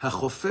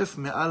 Hachofef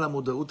me'al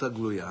ha'muda'ut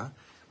ha'gluya,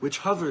 which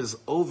hovers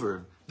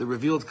over the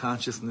revealed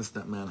consciousness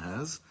that man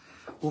has,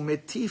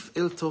 umetif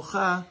el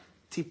tocha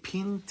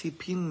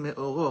tipin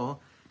me'oro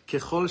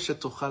kechol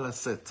shetocha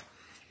laset.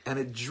 And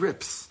it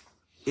drips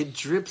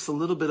a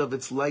little bit of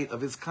its light,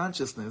 of its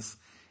consciousness,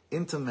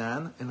 into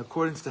man in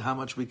accordance to how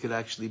much we could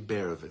actually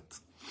bear of it.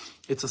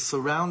 It's a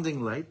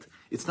surrounding light.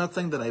 It's not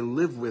something that I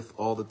live with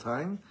all the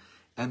time.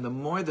 And the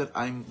more that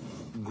I'm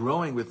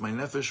growing with my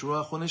nefesh,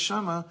 ruach, and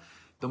neshama,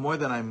 the more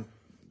that I'm,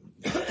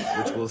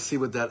 which we'll see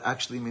what that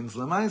actually means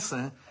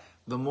lemaisa,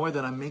 the more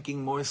that I'm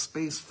making more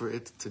space for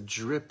it to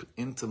drip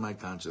into my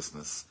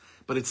consciousness.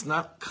 But it's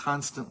not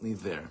constantly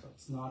there. So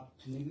it's not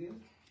pneumium?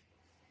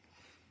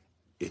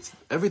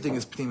 Everything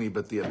is pnimi,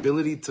 but the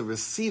ability to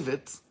receive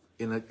it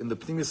in the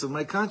pnimis of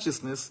my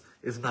consciousness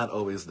is not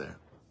always there.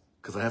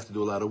 Because I have to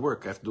do a lot of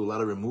work. I have to do a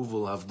lot of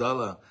removal,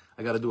 havdalah.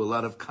 I got to do a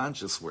lot of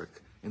conscious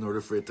work in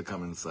order for it to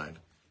come inside.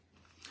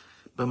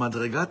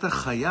 במדרגת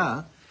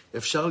החיה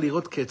אפשר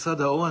לראות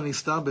כיצד האור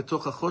הנסתר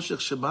בתוך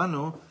החושך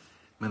שבנו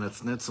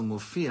מנצנץ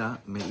ומופיע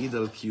מעיד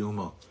על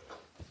קיומו.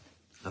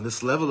 On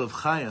this level of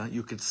chaya,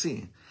 you could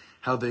see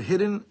how the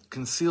hidden,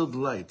 concealed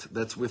light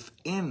that's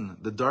within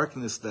the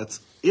darkness that's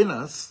in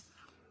us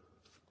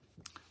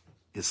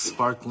is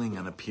sparkling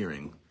and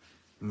appearing.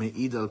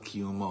 Me'id al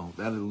kiyumo.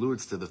 That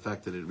alludes to the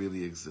fact that it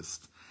really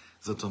exists.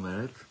 Zot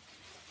omeret,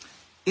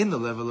 in the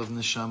level of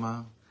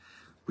neshama,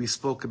 we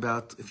spoke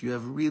about if you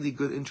have really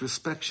good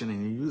introspection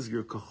and you use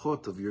your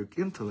kochot of your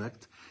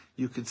intellect,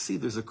 you could see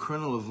there's a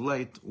kernel of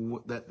light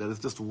that is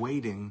just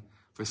waiting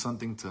for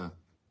something to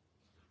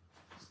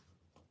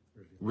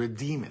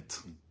redeem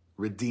it.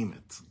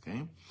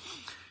 Okay?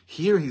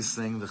 Here he's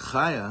saying the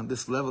chaya,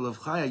 this level of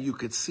chaya, you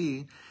could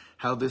see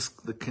how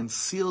the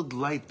concealed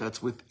light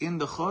that's within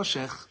the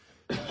choshech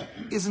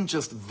isn't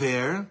just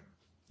there,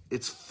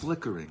 it's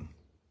flickering.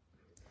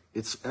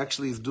 It's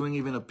actually doing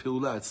even a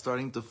piula, it's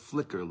starting to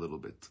flicker a little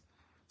bit.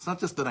 It's not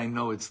just that I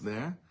know it's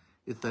there,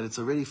 it's that it's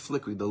already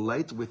flickering, the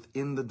light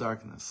within the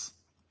darkness.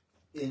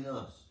 In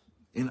us.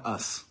 In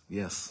us,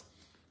 yes.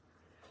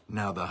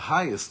 Now the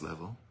highest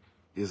level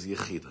is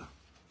Yechida.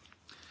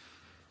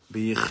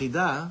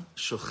 B'Yechida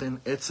shochen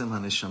etzem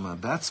haneshama.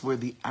 That's where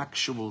the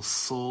actual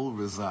soul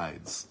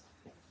resides.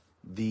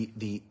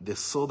 The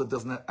soul that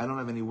doesn't have, I don't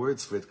have any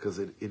words for it because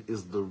it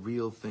is the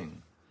real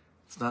thing.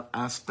 It's not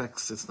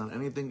aspects, it's not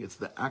anything, it's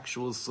the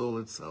actual soul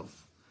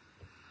itself.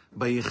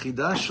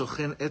 B'Yechida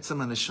shochen etzem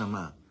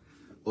haneshama.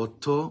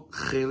 Oto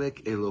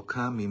chelek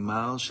eloka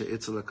mimal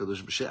she'etzel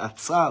HaKadosh,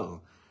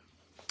 she'atzal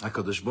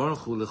HaKadosh Baruch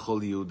Hu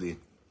lechol Yehudi.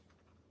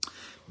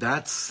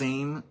 That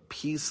same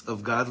piece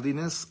of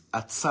godliness,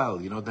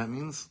 atzal, you know what that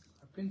means?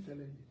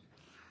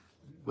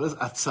 What does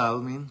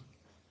atzal mean?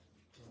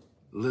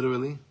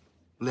 Literally?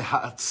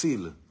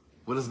 Leha'atzil.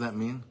 What does that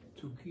mean?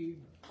 To give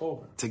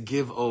over. To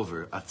give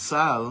over.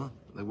 Atzal,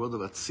 the word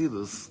of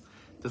Atzilus,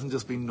 doesn't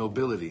just mean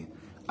nobility.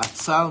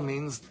 Atzal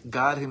means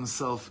God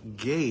himself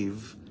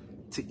gave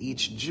to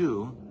each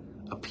Jew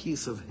a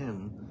piece of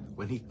him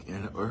when he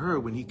or her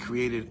when he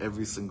created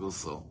every single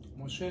soul.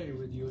 Moshe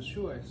with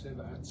Yoshua, it said,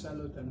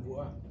 Atzalot and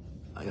Vuah.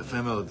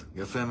 Yafé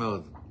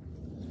מאוד.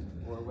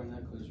 Or when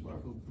HaKadosh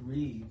Baruch Hu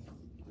breathed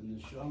the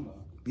neshama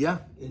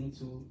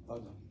into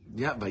Adam.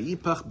 Yeah,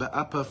 ויפח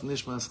באפף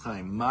נשמת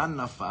חיים. מה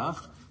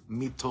נפח?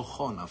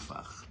 מתוכו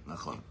נפח.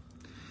 נכון.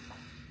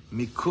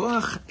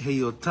 מכוח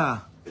היותה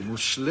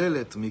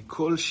מושללת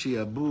מכל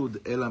שיעבוד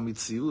אל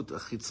המציאות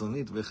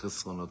החיצונית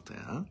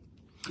וחסרונותיה,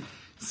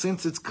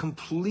 since it's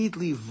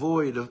completely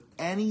void of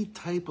any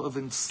type of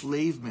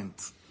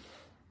enslavement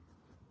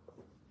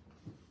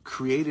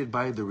created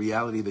by the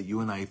reality that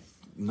you and I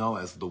know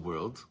as the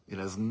world, it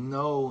has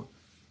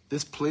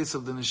this place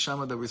of the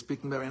neshama that we're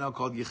speaking about right now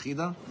called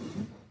Yechida,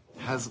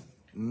 has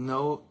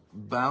no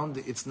bound,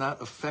 it's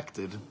not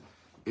affected,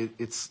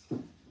 it's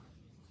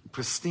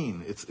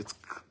pristine, it's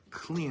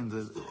clean,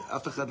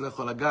 אף אחד לא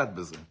יכול לגעת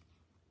בזה.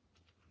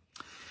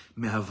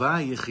 מהווה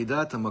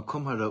היחידה את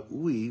המקום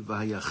הראוי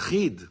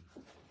והיחיד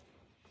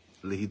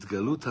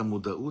להתגלות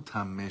המודעות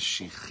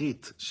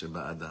המשיחית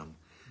שבאדם.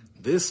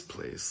 This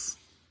place,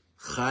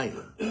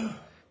 Chaya,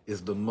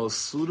 is the most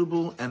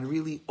suitable and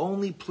really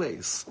only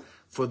place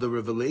for the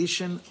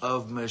revelation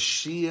of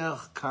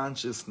Mashiach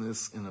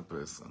consciousness in a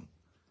person.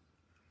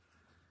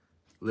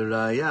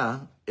 לראיה,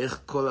 איך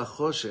כל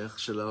החושך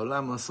של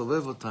העולם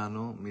הסובב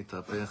אותנו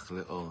מתהפך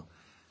לאור.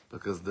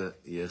 Because the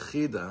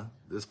Yechida,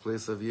 this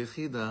place of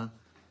Yechida,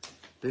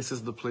 this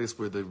is the place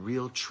where the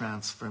real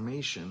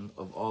transformation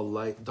of all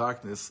light,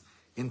 darkness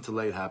into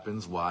light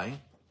happens. Why?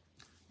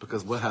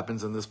 Because what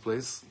happens in this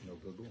place? No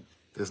bilbul.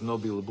 There's no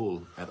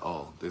bilbul at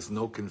all. There's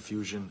no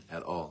confusion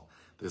at all.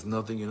 There's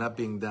nothing, you're not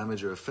being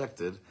damaged or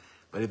affected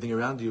by anything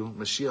around you.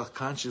 Mashiach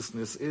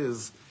consciousness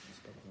is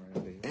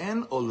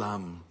En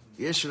Olam.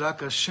 Yesh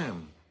Rak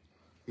Hashem.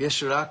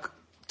 Yesh Rak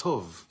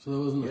Tov. So that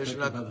wasn't Yesh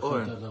affected by Rak the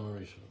Or. first Adam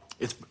Rishon.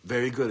 It's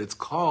very good. It's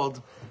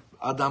called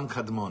Adam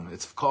Kadmon.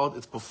 It's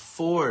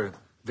before,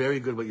 very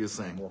good what you're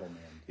saying. Mortal man.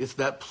 It's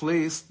that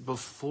place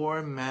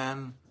before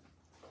man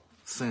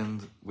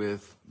sinned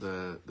with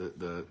the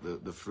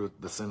fruit,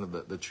 the sin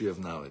of the tree of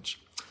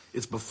knowledge.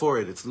 It's before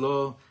it. It's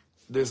lo.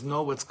 There's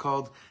no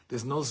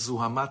there's no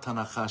zuhamat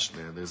hanachash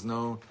there. There's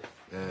no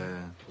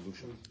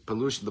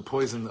pollution, the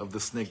poison of the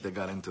snake that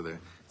got into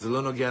there.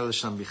 Zelo nogea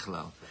l'sham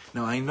bichlal.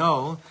 Now I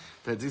know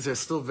that these are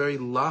still very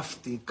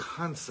lofty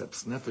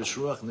concepts. Nefesh,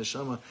 ruach,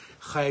 neshama,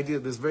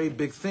 chayidiyah. There's very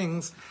big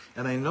things,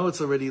 and I know it's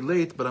already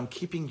late, but I'm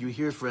keeping you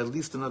here for at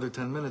least another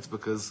 10 minutes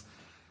because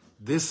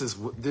this is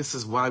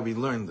why we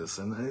learn this.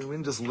 And we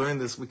didn't just learn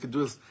this. We could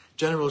do a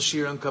general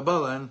shir on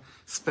Kabbalah and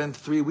spend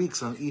 3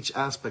 weeks on each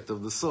aspect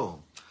of the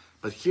soul.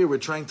 But here we're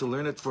trying to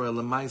learn it for a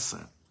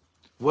lemaisa.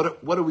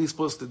 What are we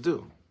supposed to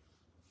do?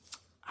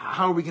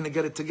 How are we going to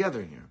get it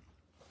together here?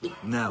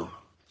 Now,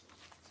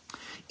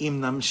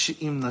 אם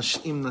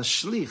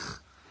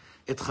נשליך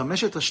את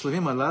חמשת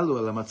השלבים הללו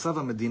על המצב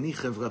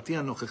המדיני-חברתי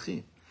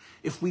הנוכחי,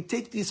 if we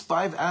take these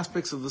 5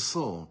 aspects of the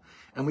soul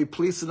and we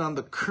place it on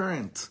the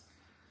current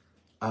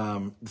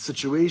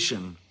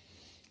situation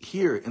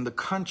here in the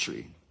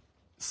country,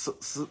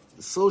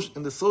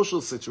 in the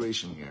social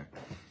situation here,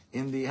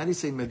 in the, how do you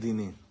say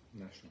Medini?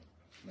 National.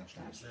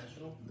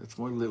 It's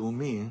more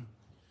leumi.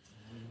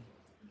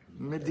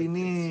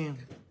 Medini.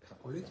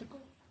 Political?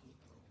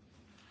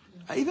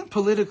 Even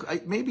political,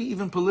 maybe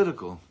even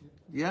political.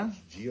 Yeah?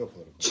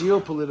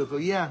 Geopolitical,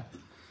 yeah.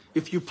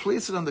 If you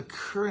place it on the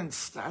current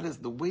status,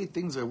 the way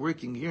things are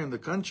working here in the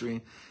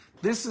country,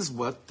 this is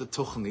what the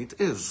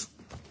Tuchnit is.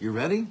 You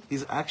ready?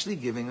 He's actually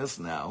giving us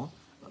now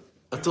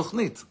a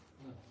Tuchnit.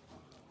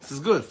 This is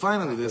good.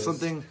 Finally, there's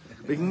something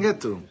we can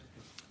get to.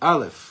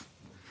 Aleph.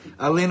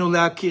 עלינו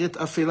להכיר את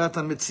אפלת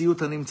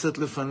המציאות הנמצאת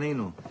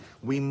לפנינו.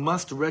 We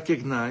must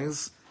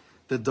recognize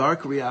the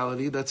dark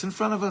reality that's in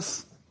front of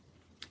us.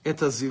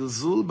 את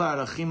הזלזול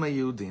בערכים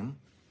היהודים.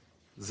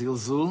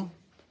 זלזול,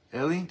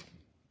 Eli?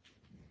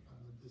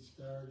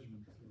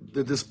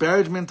 The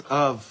disparagement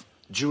of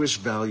Jewish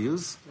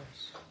values.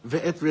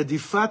 ואת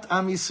רדיפת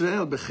עם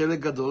ישראל בחלק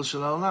גדול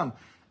של העולם.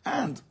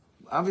 And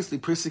obviously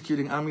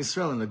persecuting Am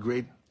Yisrael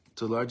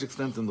to a large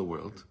extent in the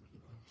world.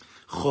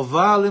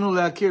 חובה עלינו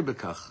להכיר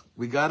בכך.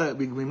 We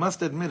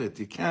must admit it.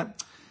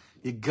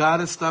 You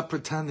gotta stop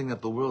pretending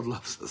that the world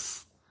loves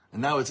us.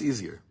 And now it's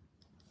easier.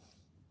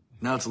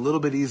 Now it's a little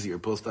bit easier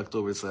post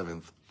October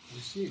 7th. We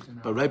see it in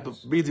our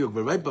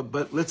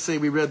But let's say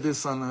we read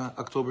this on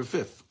October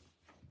 5th.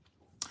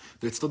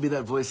 There'd still be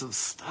that voice of,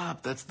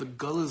 stop, that's the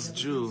Gullah's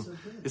Jew.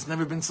 It's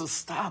never been so,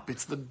 stop,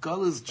 it's the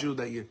Gullah's Jew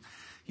that you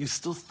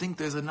still think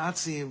there's a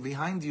Nazi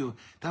behind you.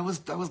 That was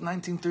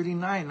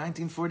 1939,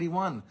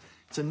 1941.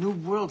 It's a new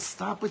world.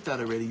 Stop with that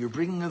already. You're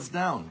bringing us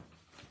down.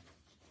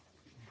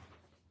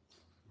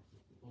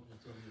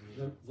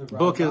 The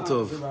Boker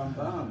Tov. The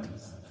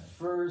Rambam's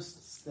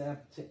first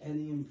step to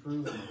any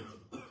improvement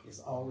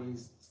is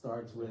always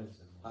starts with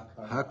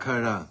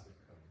Hakara.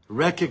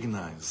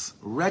 Recognize.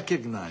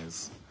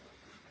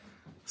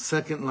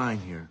 Second line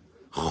here.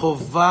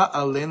 Chova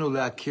alenu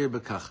le'akir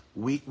bekach.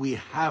 We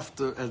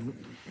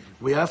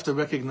have to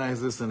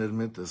recognize this and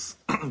admit this.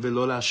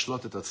 Velo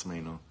le'ashlot et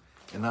atzmeinu.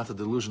 And not to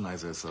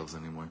delusionize ourselves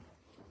anymore.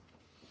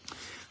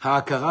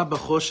 ההכרה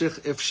בחושך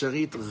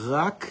אפשרית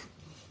רק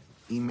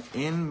אם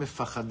אין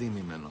מפחדים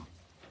ממנו.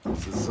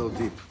 This is so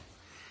deep.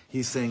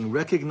 He's saying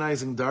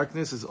recognizing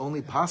darkness is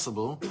only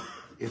possible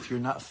if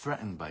you're not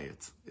threatened by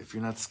it, if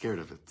you're not scared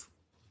of it.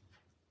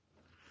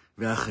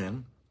 ואכן,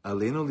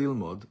 עלינו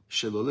ללמוד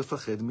שלא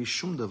לפחד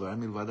משום דבר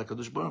מלבד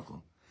הקדוש ברוך הוא.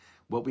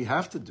 What we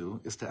have to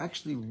do is to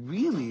actually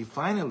really,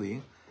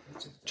 finally,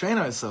 train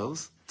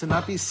ourselves to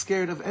not be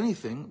scared of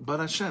anything but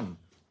Hashem.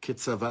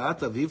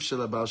 כצוואת אביו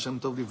של הבעל שם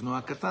טוב לבנו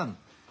הקטן.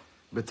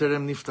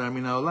 בטרם נפטר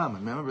מן העולם.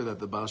 Remember that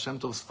the Baal Shem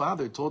Tov's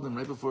father told him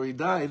right before he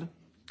died,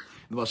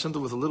 the Baal Shem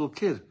Tov was a little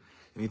kid,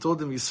 and he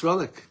told him,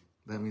 Yisraelik,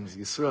 that means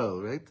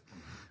Yisrael, right?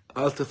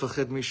 אל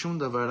תפחד משום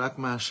דבר, רק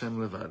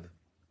מהשם לבד.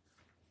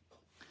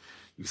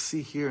 You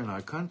see here in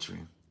our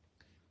country,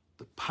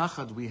 the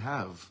pachad we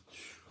have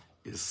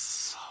is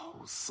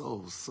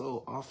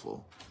so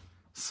awful,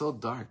 so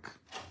dark.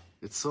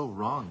 It's so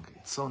wrong.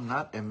 It's so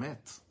not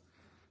emet.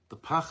 The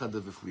pachad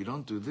of if we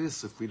don't do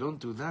this, if we don't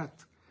do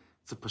that,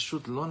 זה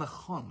פשוט לא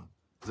נכון.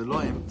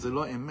 זה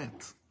לא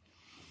אמת.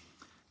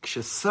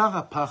 כששר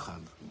הפחד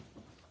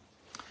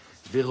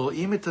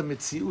ורואים את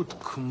המציאות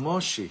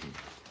כמו שהיא,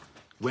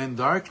 when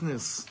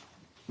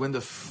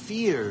the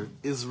fear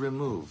is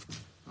removed,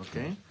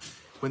 okay?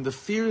 when the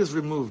fear is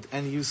removed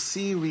and you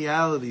see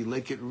reality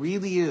like it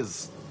really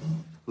is,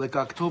 like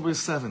October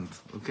 7th,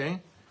 okay?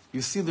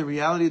 You see the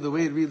reality the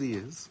way it really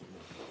is.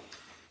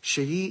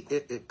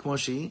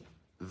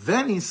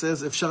 Then he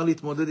says, אפשר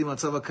להתמודד עם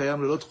מצב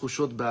הקיים ללא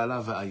תחושות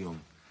בהלה ואיום.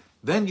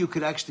 Then you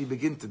could actually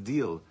begin to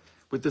deal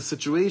with the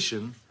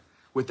situation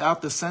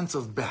without the sense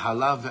of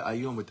behala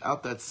ve'ayum,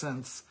 without that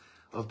sense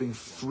of being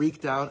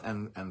freaked out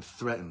and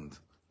threatened.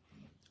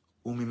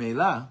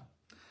 וממילא,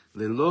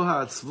 ללא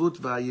העצבות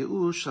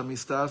והייאוש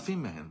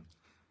המסתעפים מהן.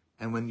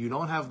 And when you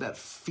don't have that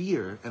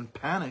fear and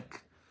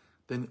panic,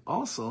 then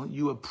also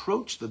you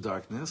approach the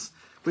darkness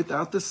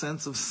without the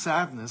sense of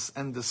sadness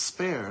and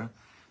despair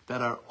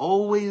that are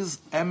always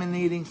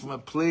emanating from a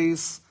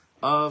place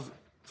of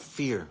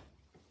fear.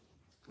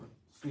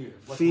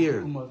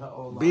 Fear.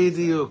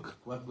 Bidiyuk.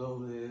 What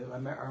will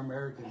our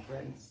American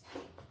friends?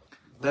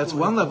 That's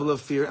one level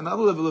of fear.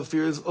 Another level of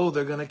fear is, oh,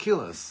 they're going to kill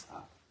us.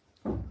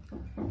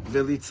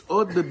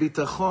 ולצעוד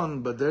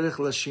בביטחון בדרך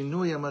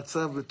לשינוי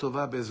המצב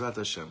לטובה בעזרת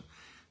השם.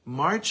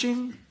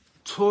 Marching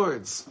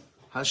towards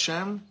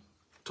Hashem,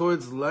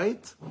 towards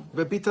light,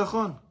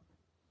 בביטחון.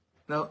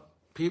 Now,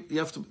 you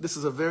have to. This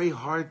is a very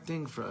hard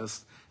thing for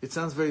us. It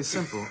sounds very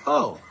simple.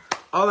 Oh,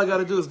 all I got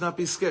to do is not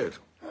be scared.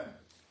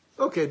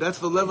 Okay, that's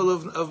the level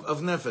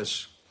of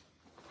nefesh.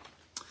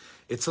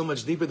 It's so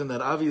much deeper than that,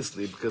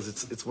 obviously, because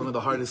it's one of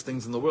the hardest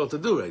things in the world to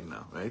do right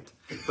now, right?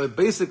 But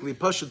basically,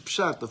 Pashut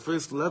Pshat, the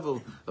first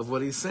level of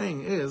what he's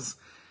saying is,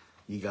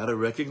 you got to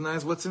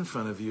recognize what's in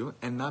front of you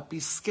and not be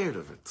scared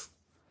of it.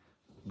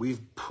 We've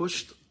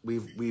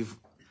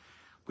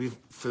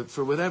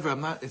for whatever.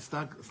 It's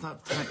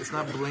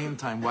not blame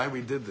time why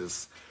we did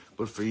this,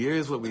 but for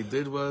years what we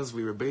did was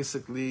we were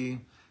basically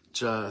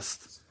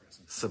just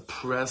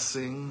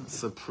suppressing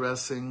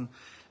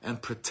and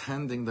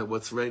pretending that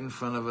what's right in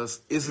front of us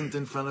isn't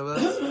in front of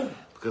us,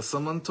 because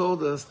someone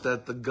told us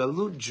that the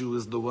Galut Jew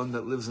is the one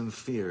that lives in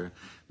fear.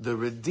 The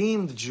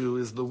redeemed Jew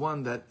is the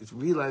one that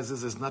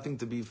realizes there's nothing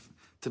to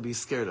be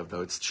scared of.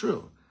 Now it's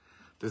true,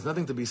 there's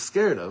nothing to be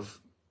scared of,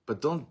 but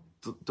don't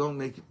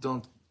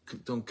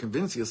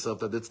convince yourself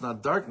that it's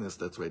not darkness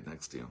that's right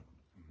next to you.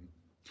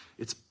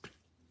 It's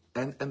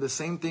and the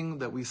same thing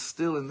that we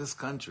still in this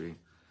country,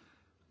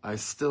 I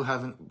still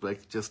haven't,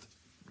 just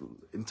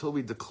until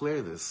we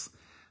declare this,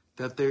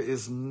 that there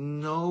is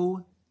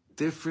no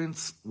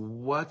difference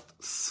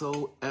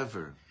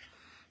whatsoever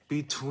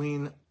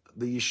between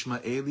the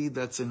Yishmaeli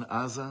that's in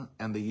Gaza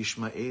and the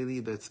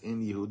Yishmaeli that's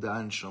in Yehuda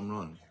and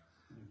Shomron.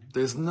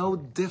 There's no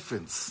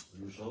difference.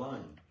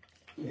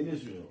 In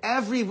Israel.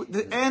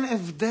 The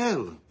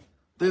Evdel.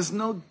 There's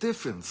no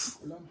difference.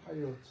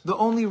 The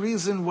only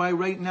reason why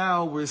right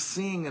now we're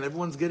seeing and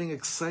everyone's getting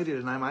excited,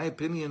 and in my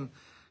opinion,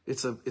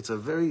 it's a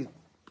very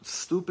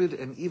stupid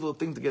and evil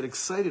thing to get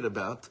excited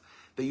about,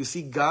 that you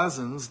see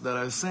Gazans that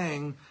are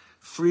saying,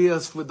 free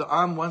us, with the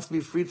Am wants to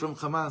be freed from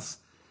Hamas.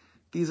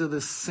 These are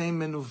the same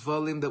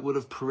menuvalim that would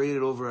have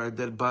paraded over our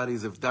dead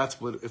bodies if that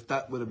would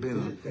have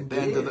been the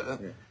end of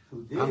the...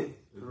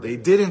 They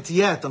didn't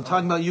yet. I'm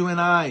talking about you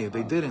and I.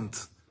 They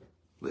didn't.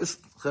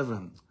 Listen,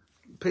 Chevron,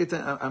 pay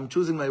attention. I'm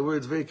choosing my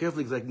words very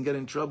carefully because I can get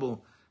in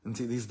trouble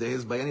these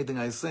days by anything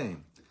I say.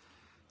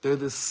 They're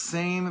the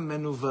same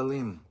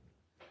menuvalim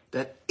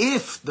that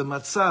if the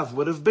matzav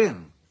would have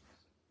been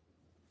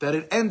that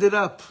it ended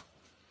up,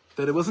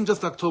 that it wasn't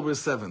just October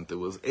 7th, it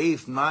was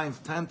 8th,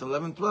 9th, 10th,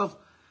 11th, 12th,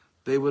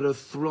 they would have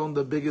thrown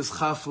the biggest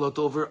chaflot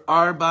over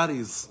our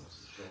bodies.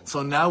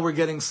 So now we're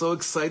getting so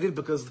excited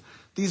because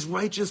these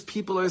righteous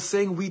people are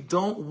saying we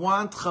don't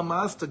want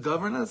Hamas to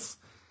govern us.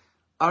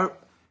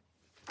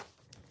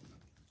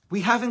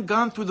 We haven't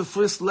gone through the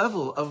first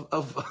level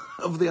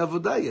of the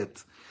avodah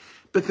yet.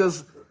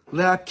 Because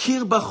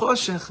le'akir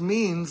b'choshech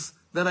means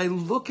that I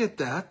look at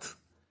that,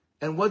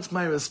 and what's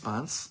my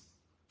response?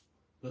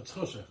 That's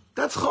choshech.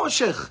 That's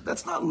choshech.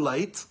 That's not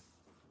light.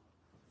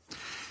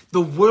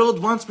 The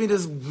world wants me to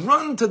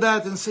run to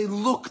that and say,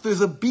 look,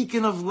 there's a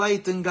beacon of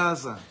light in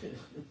Gaza.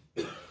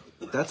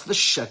 That's the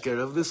sheker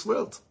of this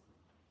world.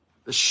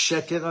 The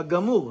sheker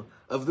hagamur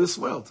of this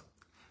world.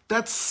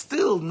 That's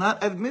still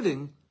not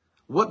admitting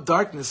what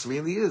darkness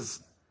really is.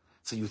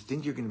 So you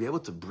think you're going to be able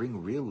to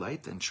bring real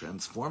light and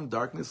transform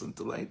darkness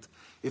into light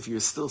if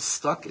you're still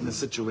stuck in a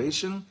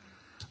situation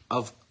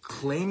of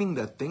claiming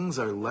that things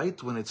are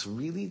light when it's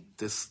really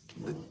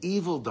the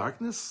evil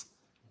darkness?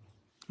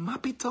 Ma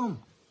pitom.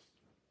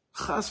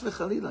 Chas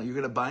v'chalila. You're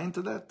going to buy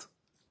into that?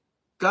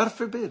 God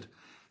forbid.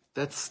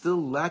 That's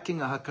still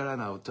lacking a hakara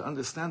now. To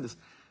understand this,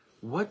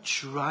 what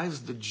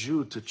drives the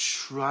Jew to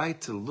try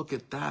to look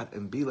at that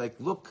and be like,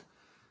 look,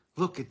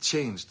 it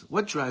changed.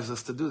 What drives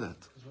us to do that?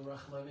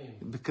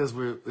 Because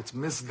it's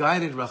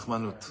misguided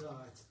Rahmanut.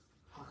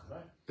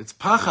 It's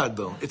pachad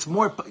though. It's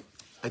more,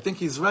 I think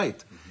he's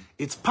right.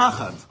 It's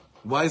pachad.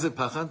 Why is it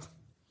pachad?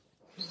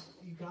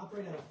 You can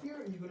operate out of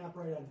fear and you can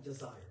operate out of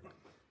desire.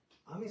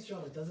 Am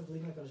Yisrael that doesn't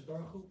believe in HaKadosh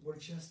Baruch Hu, we're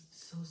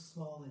just so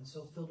small and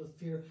so filled with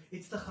fear.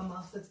 It's the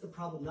Hamas that's the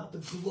problem, not the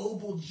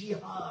global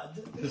jihad.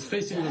 Because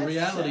facing the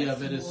reality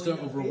of it is so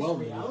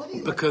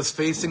overwhelming. Because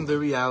facing the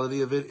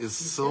reality of it is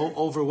so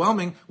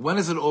overwhelming. When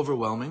is it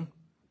overwhelming?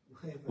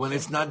 When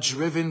it's not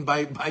driven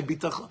by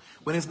bitachon.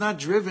 When it's not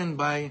driven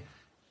by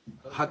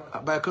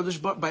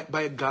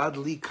a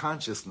godly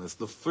consciousness,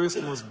 the first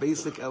most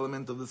basic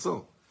element of the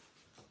soul.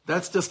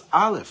 That's just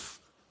Aleph.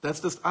 That's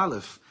just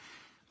Aleph.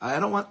 I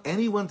don't want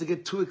anyone to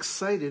get too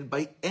excited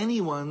by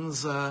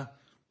anyone's,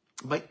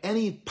 by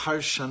any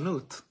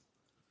parshanut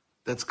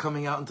that's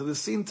coming out into the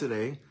scene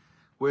today,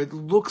 where it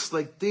looks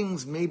like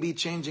things may be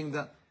changing.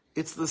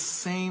 It's the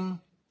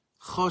same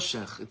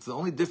choshech. It's the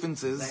only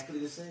difference is Exactly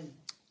the same.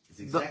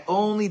 the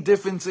only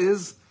difference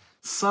is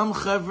some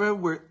chevra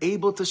were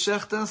able to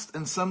shechtast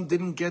and some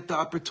didn't get the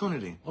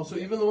opportunity. Also,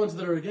 even the ones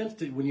that are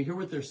against it, when you hear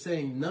what they're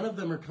saying, none of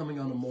them are coming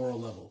on a moral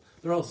level.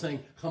 They're all saying,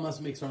 Hamas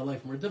makes our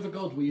life more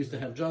difficult, we used to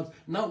have jobs.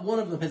 Not one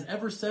of them has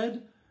ever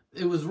said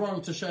it was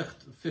wrong to shecht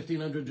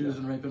 1,500 Jews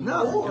and rape them.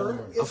 No.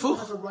 Or Israel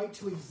has a right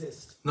to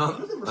exist. No,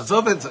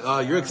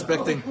 you're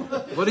expecting,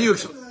 what are you,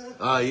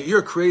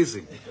 you're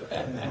crazy.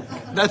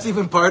 That's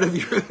even part of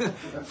your,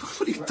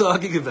 what are you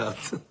talking about?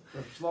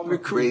 Shlomo, We're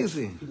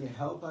crazy. Can you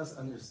help us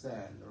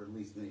understand, or at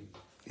least me,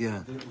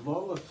 Yeah. the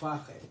Lola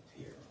Fachet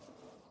here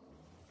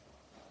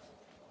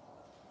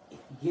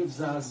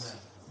gives us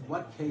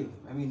what Caleb?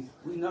 I mean,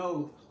 we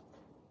know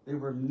there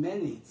were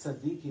many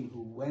tzaddikim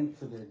who went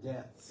to their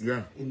deaths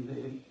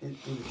in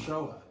the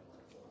Shoah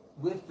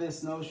with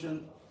this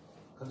notion,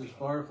 Kadosh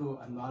Baruch Hu,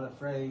 I'm not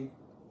afraid.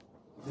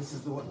 This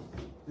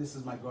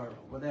is my garment,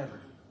 whatever.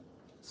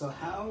 So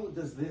how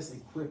does this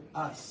equip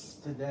us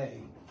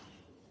today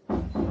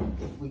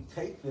if we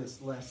take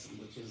this lesson,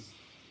 which is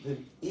the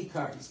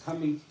Ikar is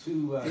coming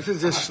to... This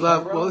is just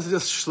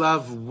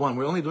Shlav 1.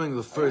 We're only doing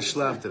the first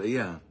Shlav today,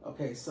 yeah.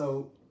 Okay,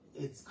 so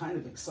it's kind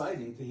of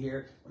exciting to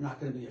hear we're not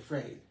going to be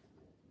afraid.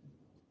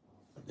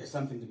 But there's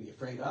something to be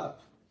afraid of.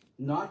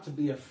 Not to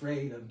be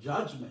afraid of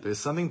judgment. There's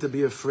something to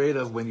be afraid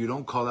of when you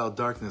don't call out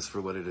darkness for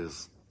what it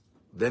is.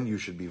 Then you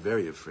should be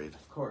very afraid.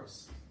 Of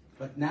course.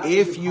 But now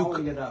If you're you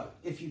calling it out.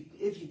 If you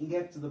can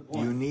get to the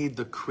point. You need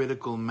the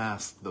critical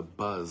mass, the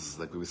buzz,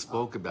 like we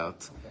spoke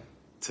about,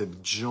 to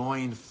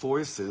join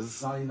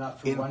forces. Not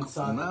enough for one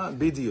side. No,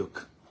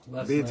 bidyuk.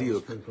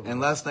 Bidyuk. And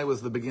last night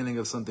was the beginning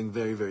of something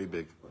very, very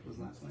big. What was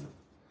last night?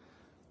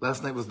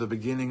 Last night was the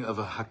beginning of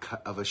a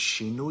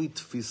shinui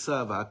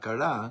tfisa, of a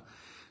hakara,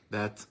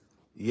 that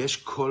yesh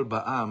kol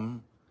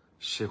ba'am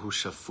shehu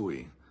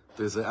shafui.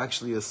 There's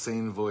actually a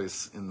sane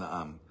voice in the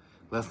am.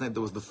 Last night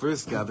there was the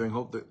first gathering,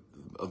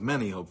 of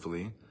many,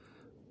 hopefully,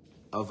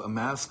 of a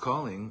mass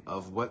calling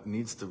of what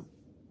needs to...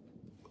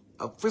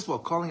 first of all,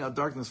 calling out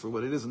darkness for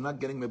what it is and not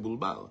getting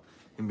mebulbal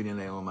in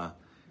Binyanei Oma.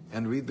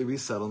 And read the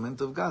resettlement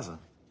of Gaza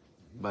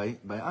by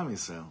Am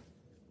Yisrael.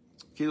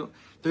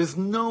 There's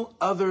no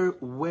other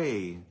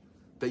way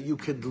that you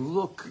could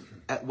look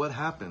at what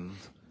happened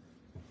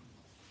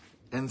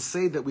and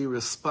say that we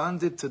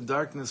responded to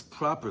darkness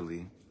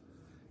properly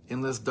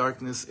unless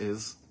darkness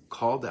is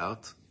called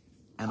out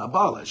and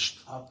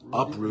abolished.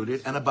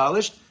 Uprooted and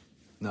abolished.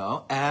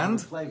 No, and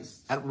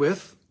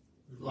with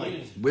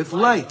light. With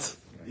light.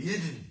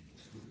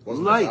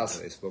 Light.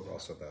 They spoke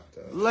also about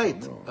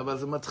light.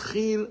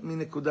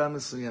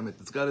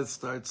 It's got to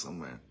start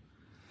somewhere.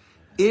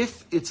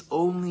 If it's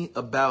only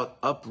about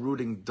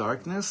uprooting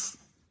darkness,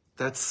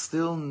 that's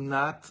still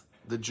not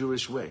the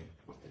Jewish way.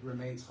 It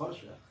remains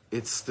choshech.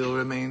 It still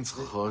remains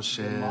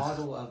choshech. The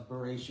model of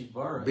Bereshit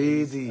Bara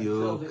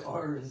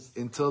Bidiyuk.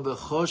 Until the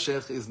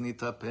choshech is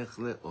nitapech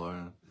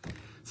leor.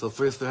 So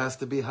first there has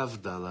to be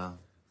havdalah.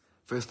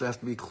 First there has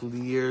to be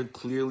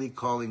clearly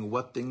calling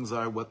what things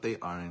are, what they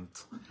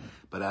aren't.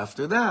 But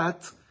after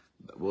that,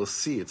 we'll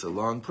see, it's a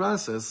long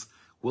process,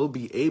 we'll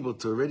be able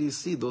to already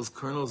see those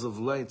kernels of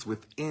lights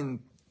within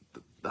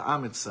the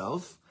Am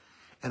itself,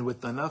 and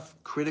with enough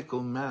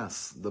critical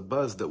mass, the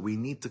buzz that we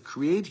need to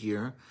create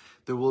here,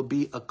 there will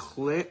be a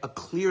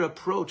clear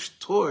approach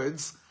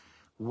towards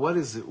what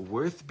is it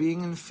worth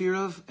being in fear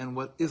of and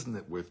what isn't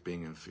it worth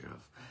being in fear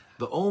of.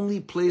 The only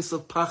place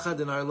of pachad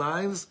in our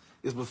lives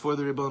is before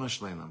the Ribono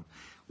Shleilam.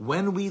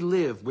 When we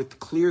live with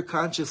clear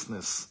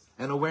consciousness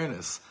and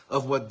awareness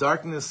of what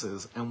darkness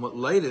is and what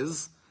light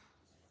is,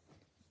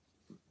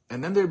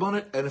 and then the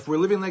Ribono, and if we're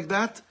living like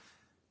that,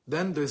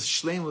 then there's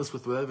shleimus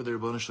with whatever the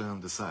Ribono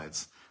Shleilam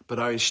decides. But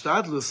our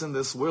ishtadlus in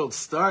this world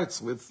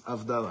starts with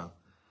avdala.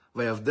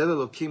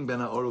 Vayavdel Elokim ben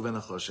ha'or uven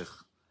ha'choshech.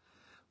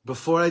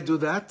 Before I do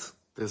that,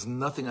 there's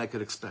nothing I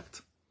could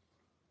expect.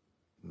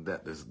 I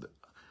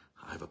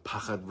have a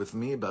pachad with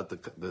me about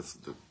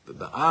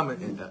the Am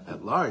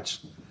at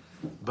large.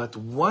 But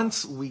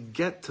once we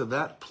get to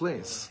that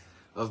place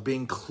of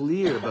being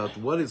clear about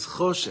what is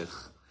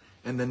choshech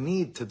and the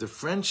need to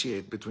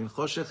differentiate between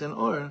choshech and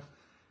or,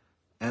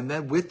 and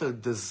then with the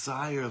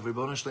desire of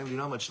Ribono Shleilam, do you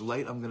know how much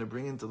light I'm going to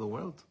bring into the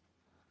world?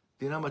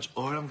 Do you know how much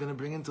or I'm going to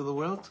bring into the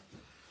world?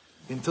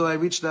 Until I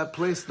reach that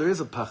place, there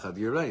is a pachad,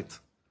 you're right.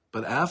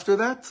 But after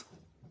that,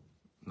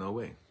 no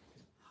way.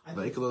 I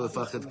think it's Va'ikelo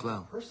obvious lefachad on a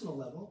klal. personal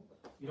level,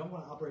 you don't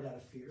want to operate out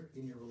of fear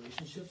in your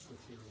relationships with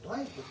your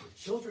wife, with your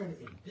children,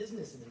 in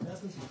business and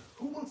investments.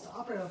 Who wants to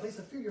operate out of a place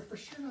of fear? You're for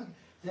sure not.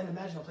 Then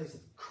imagine a place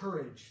of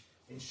courage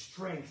and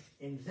strength,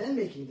 and then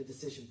making the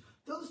decision.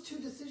 Those two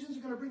decisions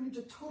are going to bring you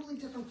to totally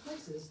different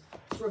places.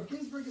 So Rav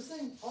Ginsburg is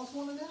saying, also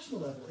on a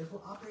national level, if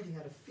we're operating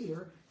out of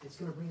fear, it's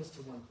going to bring us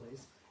to one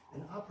place,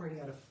 and operating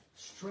out of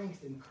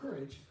strength and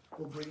courage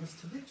will bring us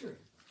to victory.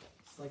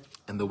 It's like,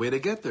 And the way to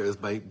get there is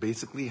by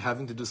basically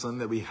having to do something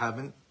that we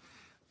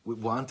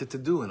wanted to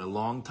do in a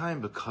long time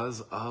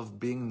because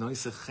of being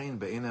noisechein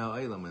be'inei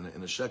ha'olam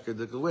in a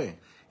sheker way,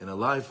 in a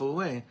liveful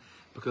way,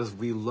 because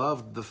we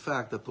loved the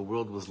fact that the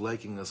world was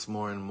liking us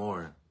more and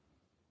more.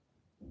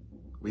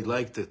 We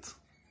liked it.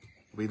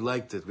 We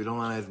liked it. We don't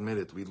want to admit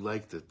it. We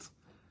liked it.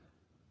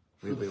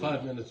 For the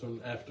 5 minutes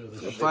after the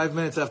show. 5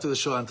 minutes after the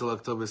show until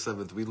October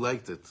 7th, we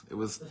liked it.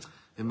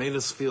 It made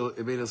us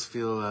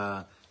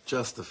feel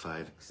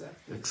justified,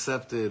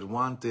 accepted,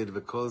 wanted,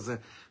 because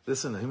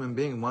listen, a human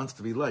being wants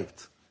to be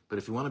liked. But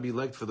if you want to be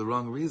liked for the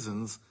wrong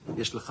reasons,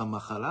 yesh lecha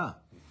machala.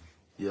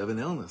 You have an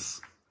illness.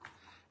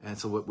 And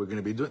so what we're going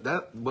to be doing,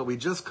 what we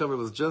just covered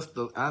was just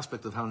the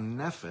aspect of how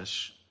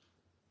nefesh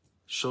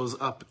shows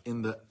up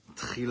in the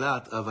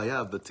tchilat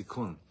avaya of the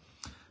tikkun.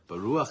 But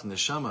ruach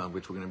neshama,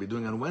 which we're going to be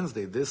doing on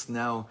Wednesday, this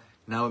now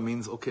it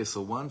means, okay,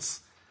 so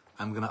once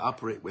I'm going to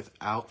operate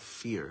without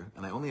fear,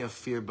 and I only have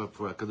fear but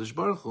for HaKadosh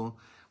Baruch Hu,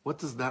 what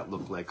does that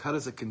look like? How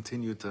does it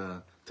continue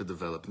to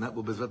develop? And that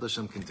will Bezrat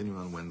Hashem continue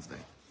on Wednesday.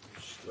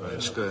 There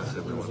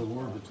was a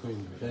war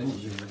between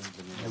Benji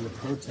and the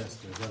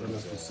protesters. I don't know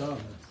if you saw that.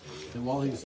 And while he was